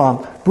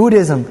Islam,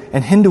 Buddhism,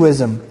 and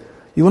Hinduism.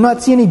 You will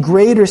not see any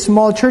great or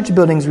small church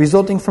buildings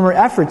resulting from our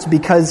efforts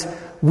because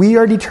we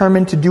are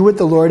determined to do what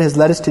the Lord has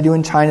led us to do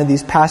in China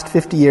these past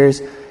 50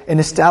 years and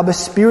establish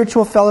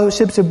spiritual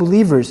fellowships of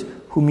believers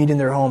who meet in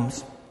their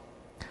homes.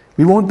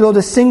 We won't build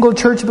a single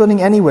church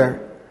building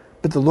anywhere,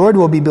 but the Lord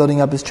will be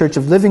building up His church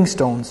of living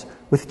stones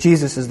with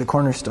Jesus as the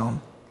cornerstone.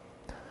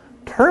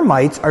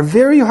 Termites are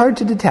very hard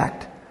to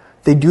detect.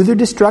 They do their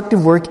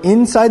destructive work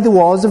inside the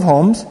walls of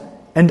homes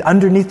and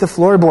underneath the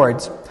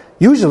floorboards.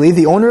 Usually,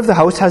 the owner of the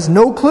house has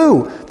no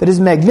clue that his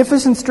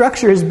magnificent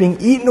structure is being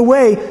eaten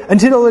away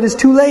until it is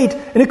too late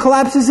and it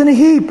collapses in a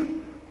heap.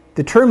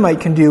 The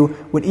termite can do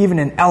what even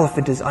an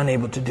elephant is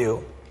unable to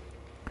do.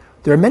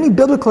 There are many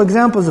biblical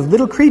examples of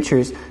little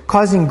creatures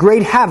causing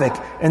great havoc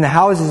in the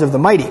houses of the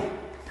mighty.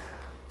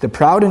 The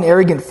proud and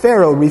arrogant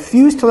Pharaoh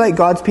refused to let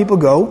God's people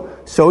go,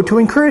 so to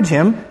encourage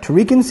him to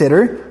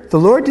reconsider, the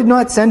Lord did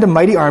not send a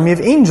mighty army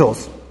of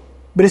angels,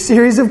 but a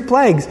series of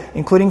plagues,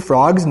 including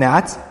frogs,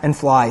 gnats, and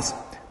flies.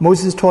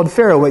 Moses told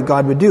Pharaoh what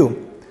God would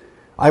do.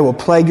 I will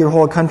plague your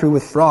whole country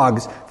with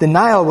frogs. The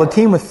Nile will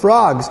teem with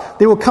frogs.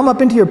 They will come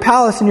up into your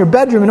palace and your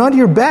bedroom and onto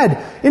your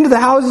bed, into the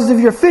houses of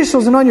your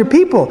officials and on your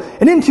people,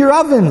 and into your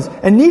ovens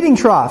and kneading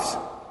troughs.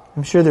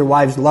 I'm sure their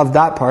wives loved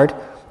that part.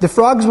 The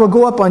frogs will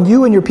go up on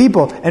you and your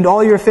people and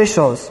all your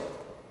officials.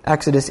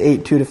 Exodus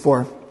 8,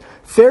 2-4.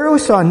 Pharaoh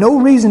saw no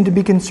reason to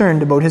be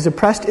concerned about his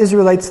oppressed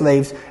Israelite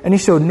slaves, and he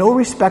showed no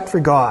respect for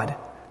God.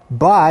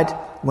 But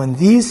when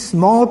these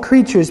small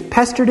creatures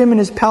pestered him in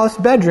his palace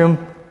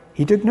bedroom,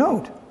 he took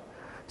note.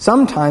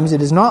 Sometimes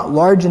it is not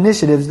large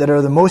initiatives that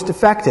are the most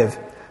effective,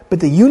 but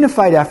the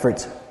unified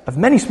efforts of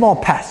many small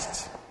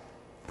pests.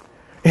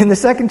 In the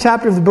 2nd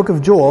chapter of the book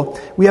of Joel,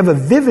 we have a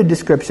vivid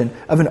description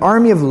of an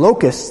army of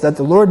locusts that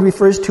the Lord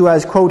refers to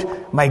as,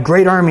 quote, my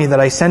great army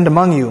that I send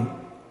among you.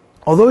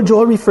 Although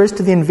Joel refers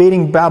to the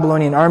invading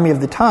Babylonian army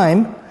of the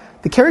time,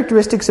 the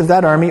characteristics of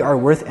that army are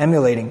worth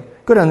emulating.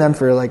 Good on them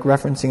for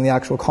referencing the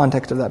actual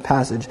context of that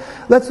passage.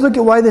 Let's look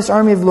at why this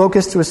army of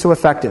locusts was so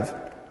effective.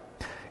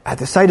 At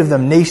the sight of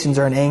them, nations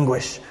are in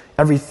anguish.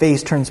 Every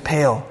face turns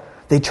pale.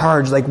 They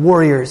charge like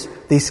warriors.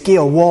 They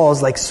scale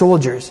walls like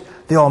soldiers.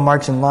 They all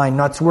march in line,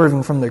 not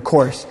swerving from their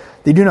course.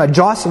 They do not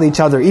jostle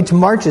each other. Each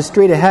marches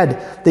straight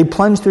ahead. They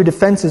plunge through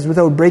defenses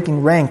without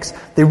breaking ranks.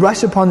 They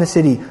rush upon the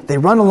city. They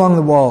run along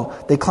the wall.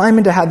 They climb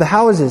into the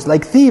houses.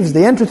 Like thieves,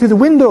 they enter through the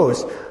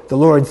windows. The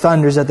Lord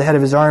thunders at the head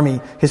of His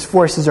army. His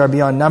forces are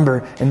beyond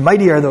number, and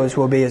mighty are those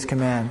who obey His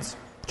commands.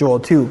 Joel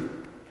 2,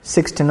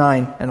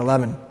 6-9 and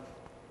 11.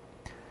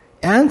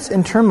 Ants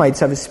and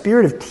termites have a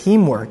spirit of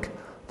teamwork.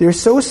 They are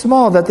so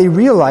small that they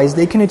realize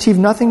they can achieve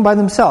nothing by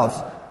themselves,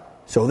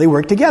 so they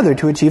work together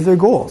to achieve their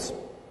goals.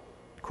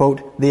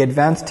 Quote, they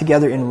advance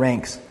together in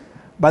ranks.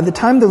 By the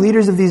time the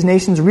leaders of these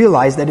nations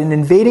realize that an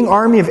invading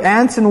army of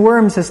ants and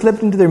worms has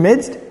slipped into their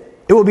midst,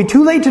 it will be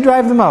too late to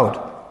drive them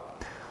out.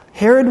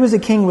 Herod was a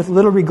king with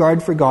little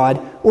regard for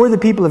God or the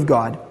people of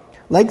God.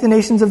 Like the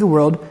nations of the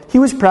world, he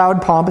was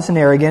proud, pompous, and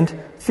arrogant,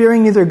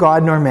 fearing neither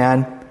God nor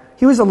man.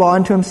 He was a law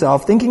unto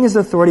himself, thinking his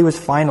authority was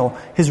final,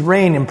 his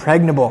reign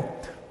impregnable.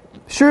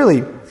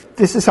 Surely,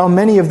 this is how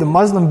many of the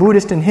Muslim,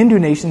 Buddhist, and Hindu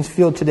nations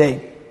feel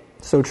today.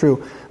 So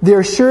true. They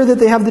are sure that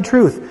they have the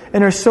truth,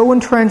 and are so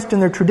entrenched in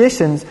their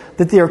traditions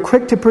that they are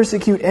quick to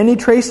persecute any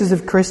traces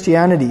of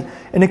Christianity,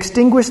 and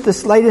extinguish the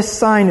slightest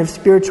sign of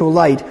spiritual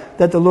light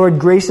that the Lord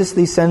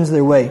graciously sends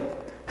their way.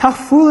 How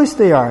foolish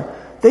they are!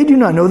 They do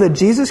not know that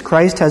Jesus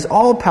Christ has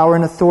all power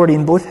and authority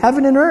in both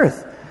heaven and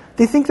earth.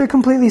 They think they're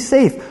completely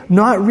safe,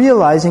 not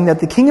realizing that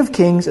the King of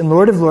Kings and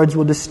Lord of Lords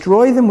will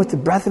destroy them with the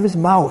breath of His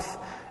mouth.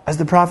 As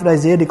the prophet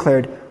Isaiah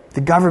declared, the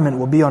government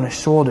will be on His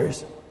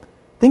shoulders.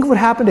 Think of what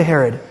happened to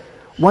Herod.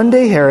 One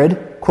day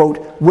Herod,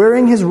 quote,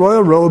 wearing his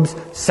royal robes,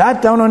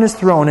 sat down on his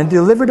throne and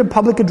delivered a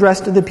public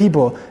address to the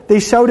people. They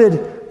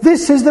shouted,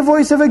 "This is the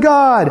voice of a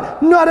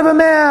God, not of a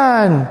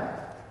man."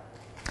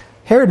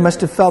 Herod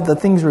must have felt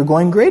that things were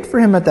going great for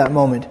him at that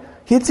moment.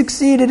 He had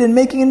succeeded in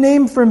making a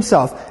name for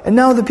himself, and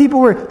now the people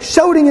were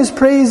shouting his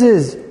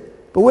praises.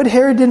 But what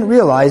Herod didn't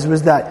realize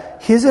was that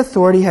his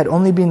authority had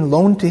only been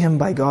loaned to him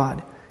by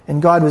God,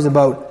 and God was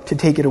about to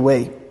take it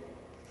away.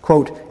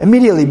 Quote,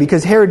 immediately,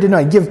 because Herod did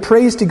not give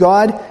praise to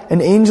God,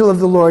 an angel of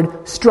the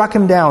Lord struck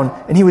him down,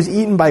 and he was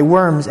eaten by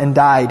worms and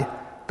died.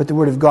 but the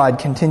word of God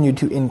continued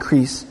to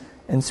increase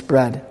and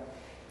spread.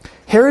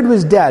 Herod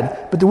was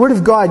dead, but the word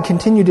of God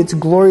continued its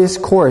glorious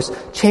course,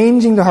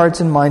 changing the hearts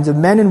and minds of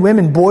men and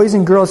women, boys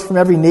and girls from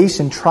every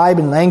nation, tribe,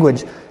 and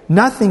language.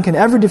 Nothing can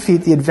ever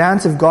defeat the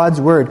advance of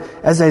God's word.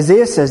 As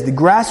Isaiah says, the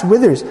grass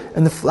withers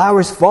and the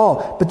flowers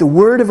fall, but the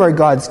word of our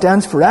God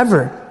stands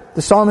forever.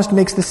 The psalmist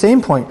makes the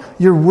same point.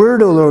 Your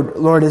word, O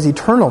Lord, is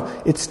eternal.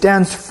 It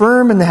stands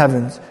firm in the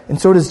heavens.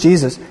 And so does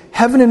Jesus.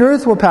 Heaven and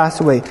earth will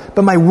pass away,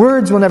 but my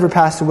words will never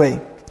pass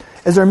away.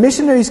 As our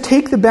missionaries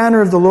take the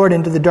banner of the Lord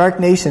into the dark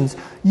nations,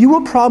 you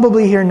will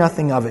probably hear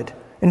nothing of it.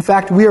 In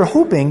fact, we are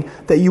hoping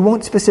that you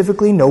won't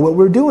specifically know what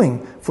we're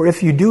doing. For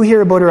if you do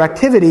hear about our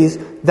activities,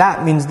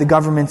 that means the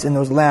governments in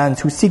those lands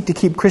who seek to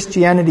keep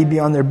Christianity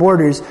beyond their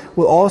borders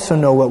will also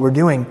know what we're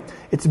doing.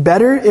 It's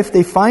better if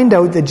they find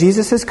out that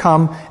Jesus has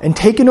come and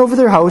taken over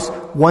their house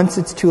once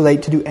it's too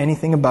late to do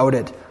anything about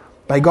it.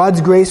 By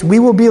God's grace, we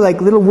will be like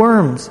little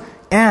worms,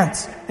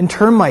 ants, and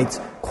termites,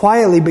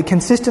 quietly but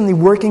consistently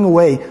working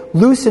away,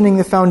 loosening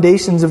the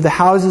foundations of the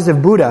houses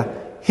of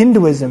Buddha,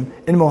 Hinduism,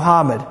 and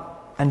Mohammed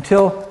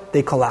until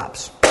they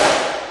collapse.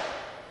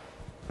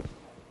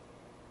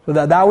 So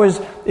that was,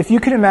 if you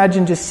could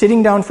imagine just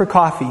sitting down for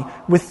coffee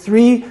with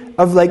three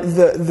of like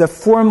the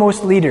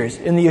foremost leaders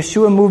in the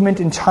Yeshua movement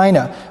in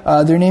China.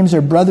 Their names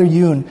are Brother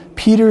Yun,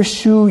 Peter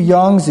Shu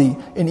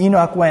Yongzi, and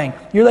Enoch Wang.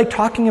 You're like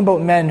talking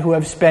about men who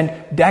have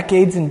spent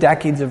decades and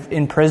decades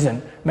in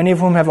prison, many of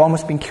whom have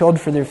almost been killed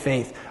for their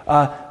faith.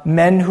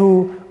 Men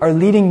who are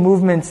leading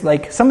movements,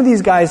 like some of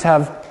these guys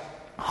have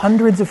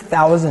hundreds of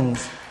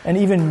thousands and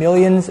even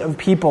millions of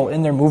people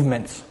in their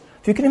movements.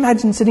 If you can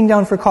imagine sitting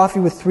down for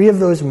coffee with three of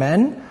those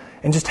men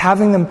and just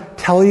having them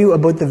tell you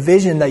about the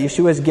vision that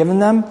Yeshua has given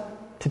them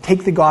to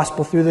take the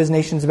gospel through those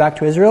nations back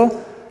to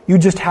Israel, you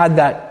just had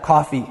that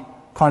coffee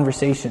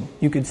conversation,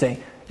 you could say.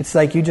 It's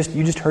like you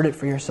just heard it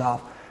for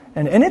yourself.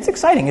 And it's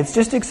exciting. It's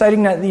just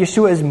exciting that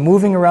Yeshua is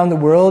moving around the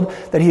world,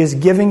 that he is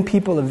giving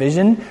people a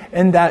vision,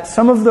 and that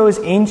some of those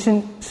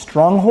ancient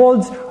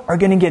strongholds are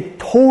going to get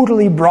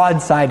totally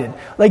broadsided.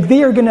 Like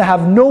they are going to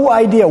have no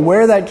idea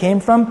where that came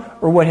from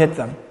or what hit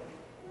them.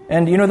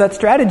 And that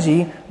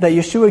strategy that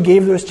Yeshua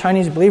gave those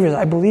Chinese believers,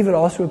 I believe it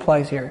also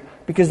applies here.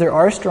 Because there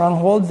are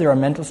strongholds, there are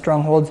mental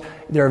strongholds,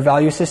 there are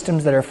value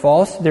systems that are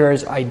false, there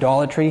is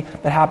idolatry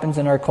that happens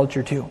in our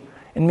culture too.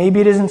 And maybe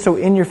it isn't so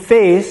in your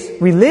face,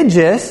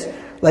 religious,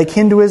 like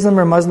Hinduism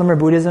or Muslim or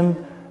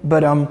Buddhism,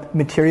 but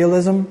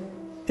materialism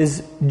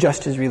is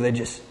just as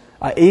religious.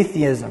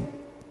 Atheism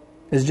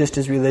is just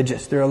as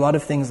religious. There are a lot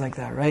of things like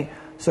that, right?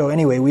 So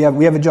anyway, we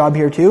have a job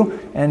here too,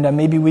 and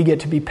maybe we get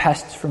to be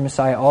pests for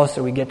Messiah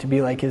also. We get to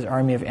be like his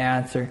army of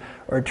ants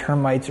or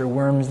termites or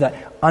worms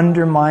that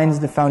undermines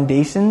the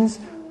foundations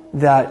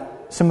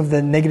that some of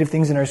the negative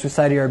things in our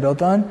society are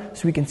built on,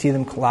 so we can see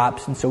them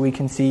collapse, and so we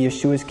can see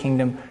Yeshua's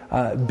kingdom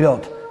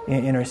built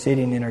in our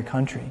city and in our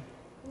country.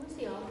 Who's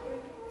the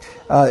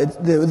author?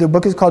 The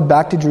book is called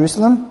Back to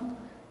Jerusalem,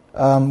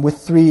 with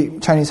three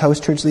Chinese house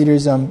church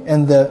leaders,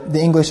 and the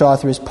English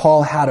author is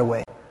Paul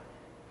Hattaway.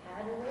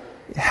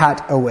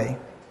 Hattaway.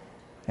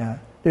 Yeah.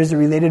 There's a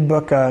related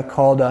book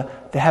called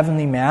The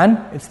Heavenly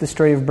Man. It's the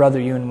story of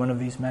Brother Yun, one of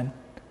these men.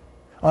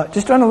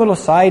 Just on a little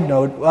side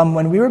note,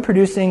 when we were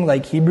producing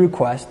like Hebrew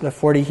Quest, the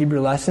 40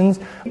 Hebrew lessons,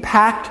 we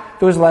packed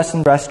those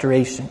lessons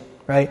restoration,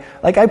 right?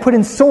 Like I put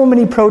in so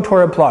many Pro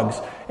Torah plugs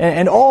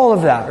and all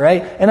of that,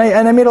 right? And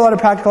I made a lot of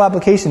practical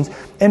applications.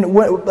 And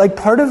like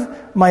part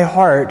of my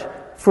heart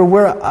for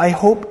where I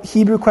hope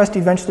Hebrew Quest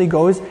eventually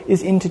goes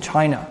is into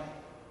China.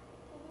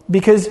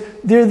 Because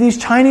there are these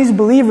Chinese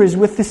believers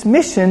with this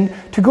mission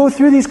to go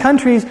through these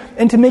countries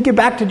and to make it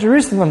back to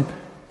Jerusalem.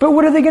 But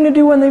what are they going to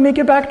do when they make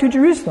it back to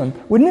Jerusalem?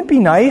 Wouldn't it be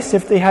nice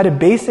if they had a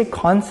basic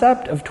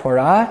concept of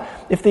Torah,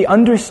 if they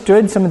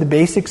understood some of the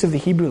basics of the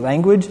Hebrew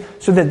language,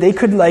 so that they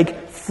could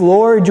like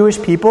floor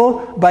Jewish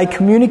people by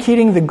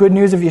communicating the good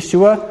news of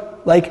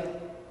Yeshua like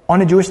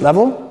on a Jewish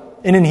level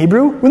and in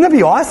Hebrew? Wouldn't that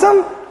be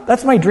awesome?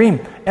 That's my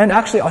dream. And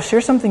actually, I'll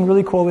share something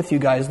really cool with you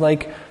guys.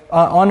 Like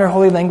on our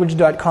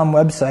holylanguage.com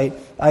website,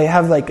 I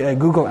have like a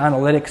Google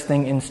Analytics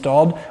thing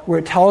installed where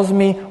it tells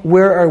me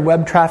where our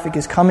web traffic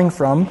is coming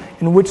from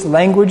and which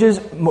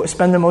languages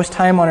spend the most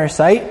time on our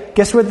site.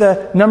 Guess what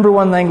the number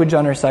one language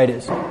on our site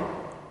is?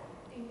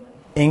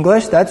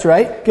 English, that's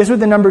right. Guess what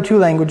the number two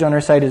language on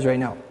our site is right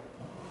now?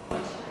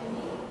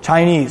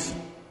 Chinese.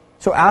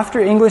 So after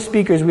English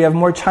speakers, we have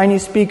more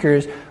Chinese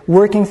speakers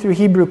working through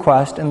Hebrew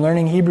Quest and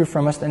learning Hebrew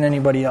from us than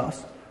anybody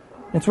else.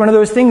 It's one of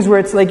those things where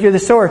it's like you're the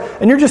sower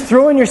and you're just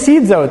throwing your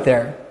seeds out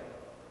there.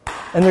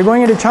 And they're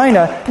going into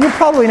China, and you'll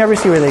probably never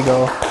see where they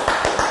go.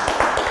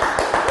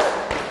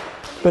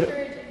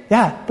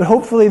 But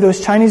hopefully those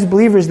Chinese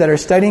believers that are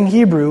studying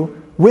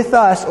Hebrew with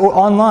us or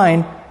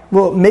online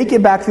will make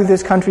it back through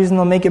those countries and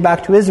they'll make it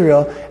back to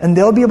Israel, and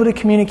they'll be able to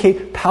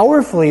communicate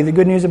powerfully the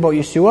good news about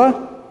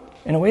Yeshua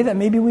in a way that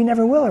maybe we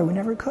never will or we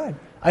never could.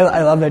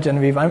 I love that,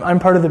 Genevieve. I'm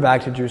part of the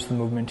Back to Jerusalem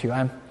movement too.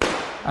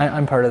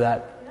 I'm part of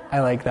that. I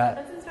like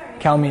that.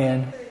 Count me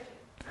in.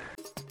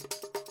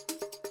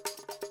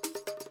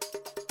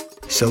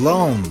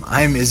 Shalom,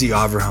 I'm Izzy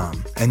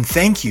Avraham, and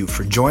thank you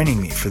for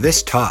joining me for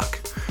this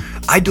talk.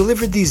 I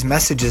delivered these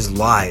messages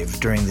live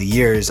during the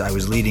years I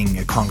was leading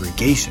a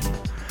congregation.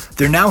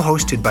 They're now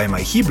hosted by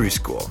my Hebrew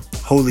school,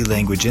 Holy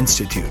Language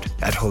Institute,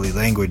 at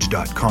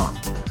holylanguage.com.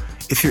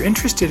 If you're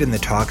interested in the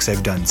talks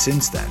I've done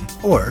since then,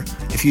 or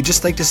if you'd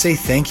just like to say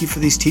thank you for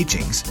these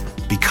teachings,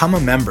 become a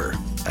member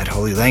at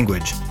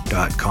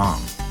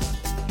holylanguage.com.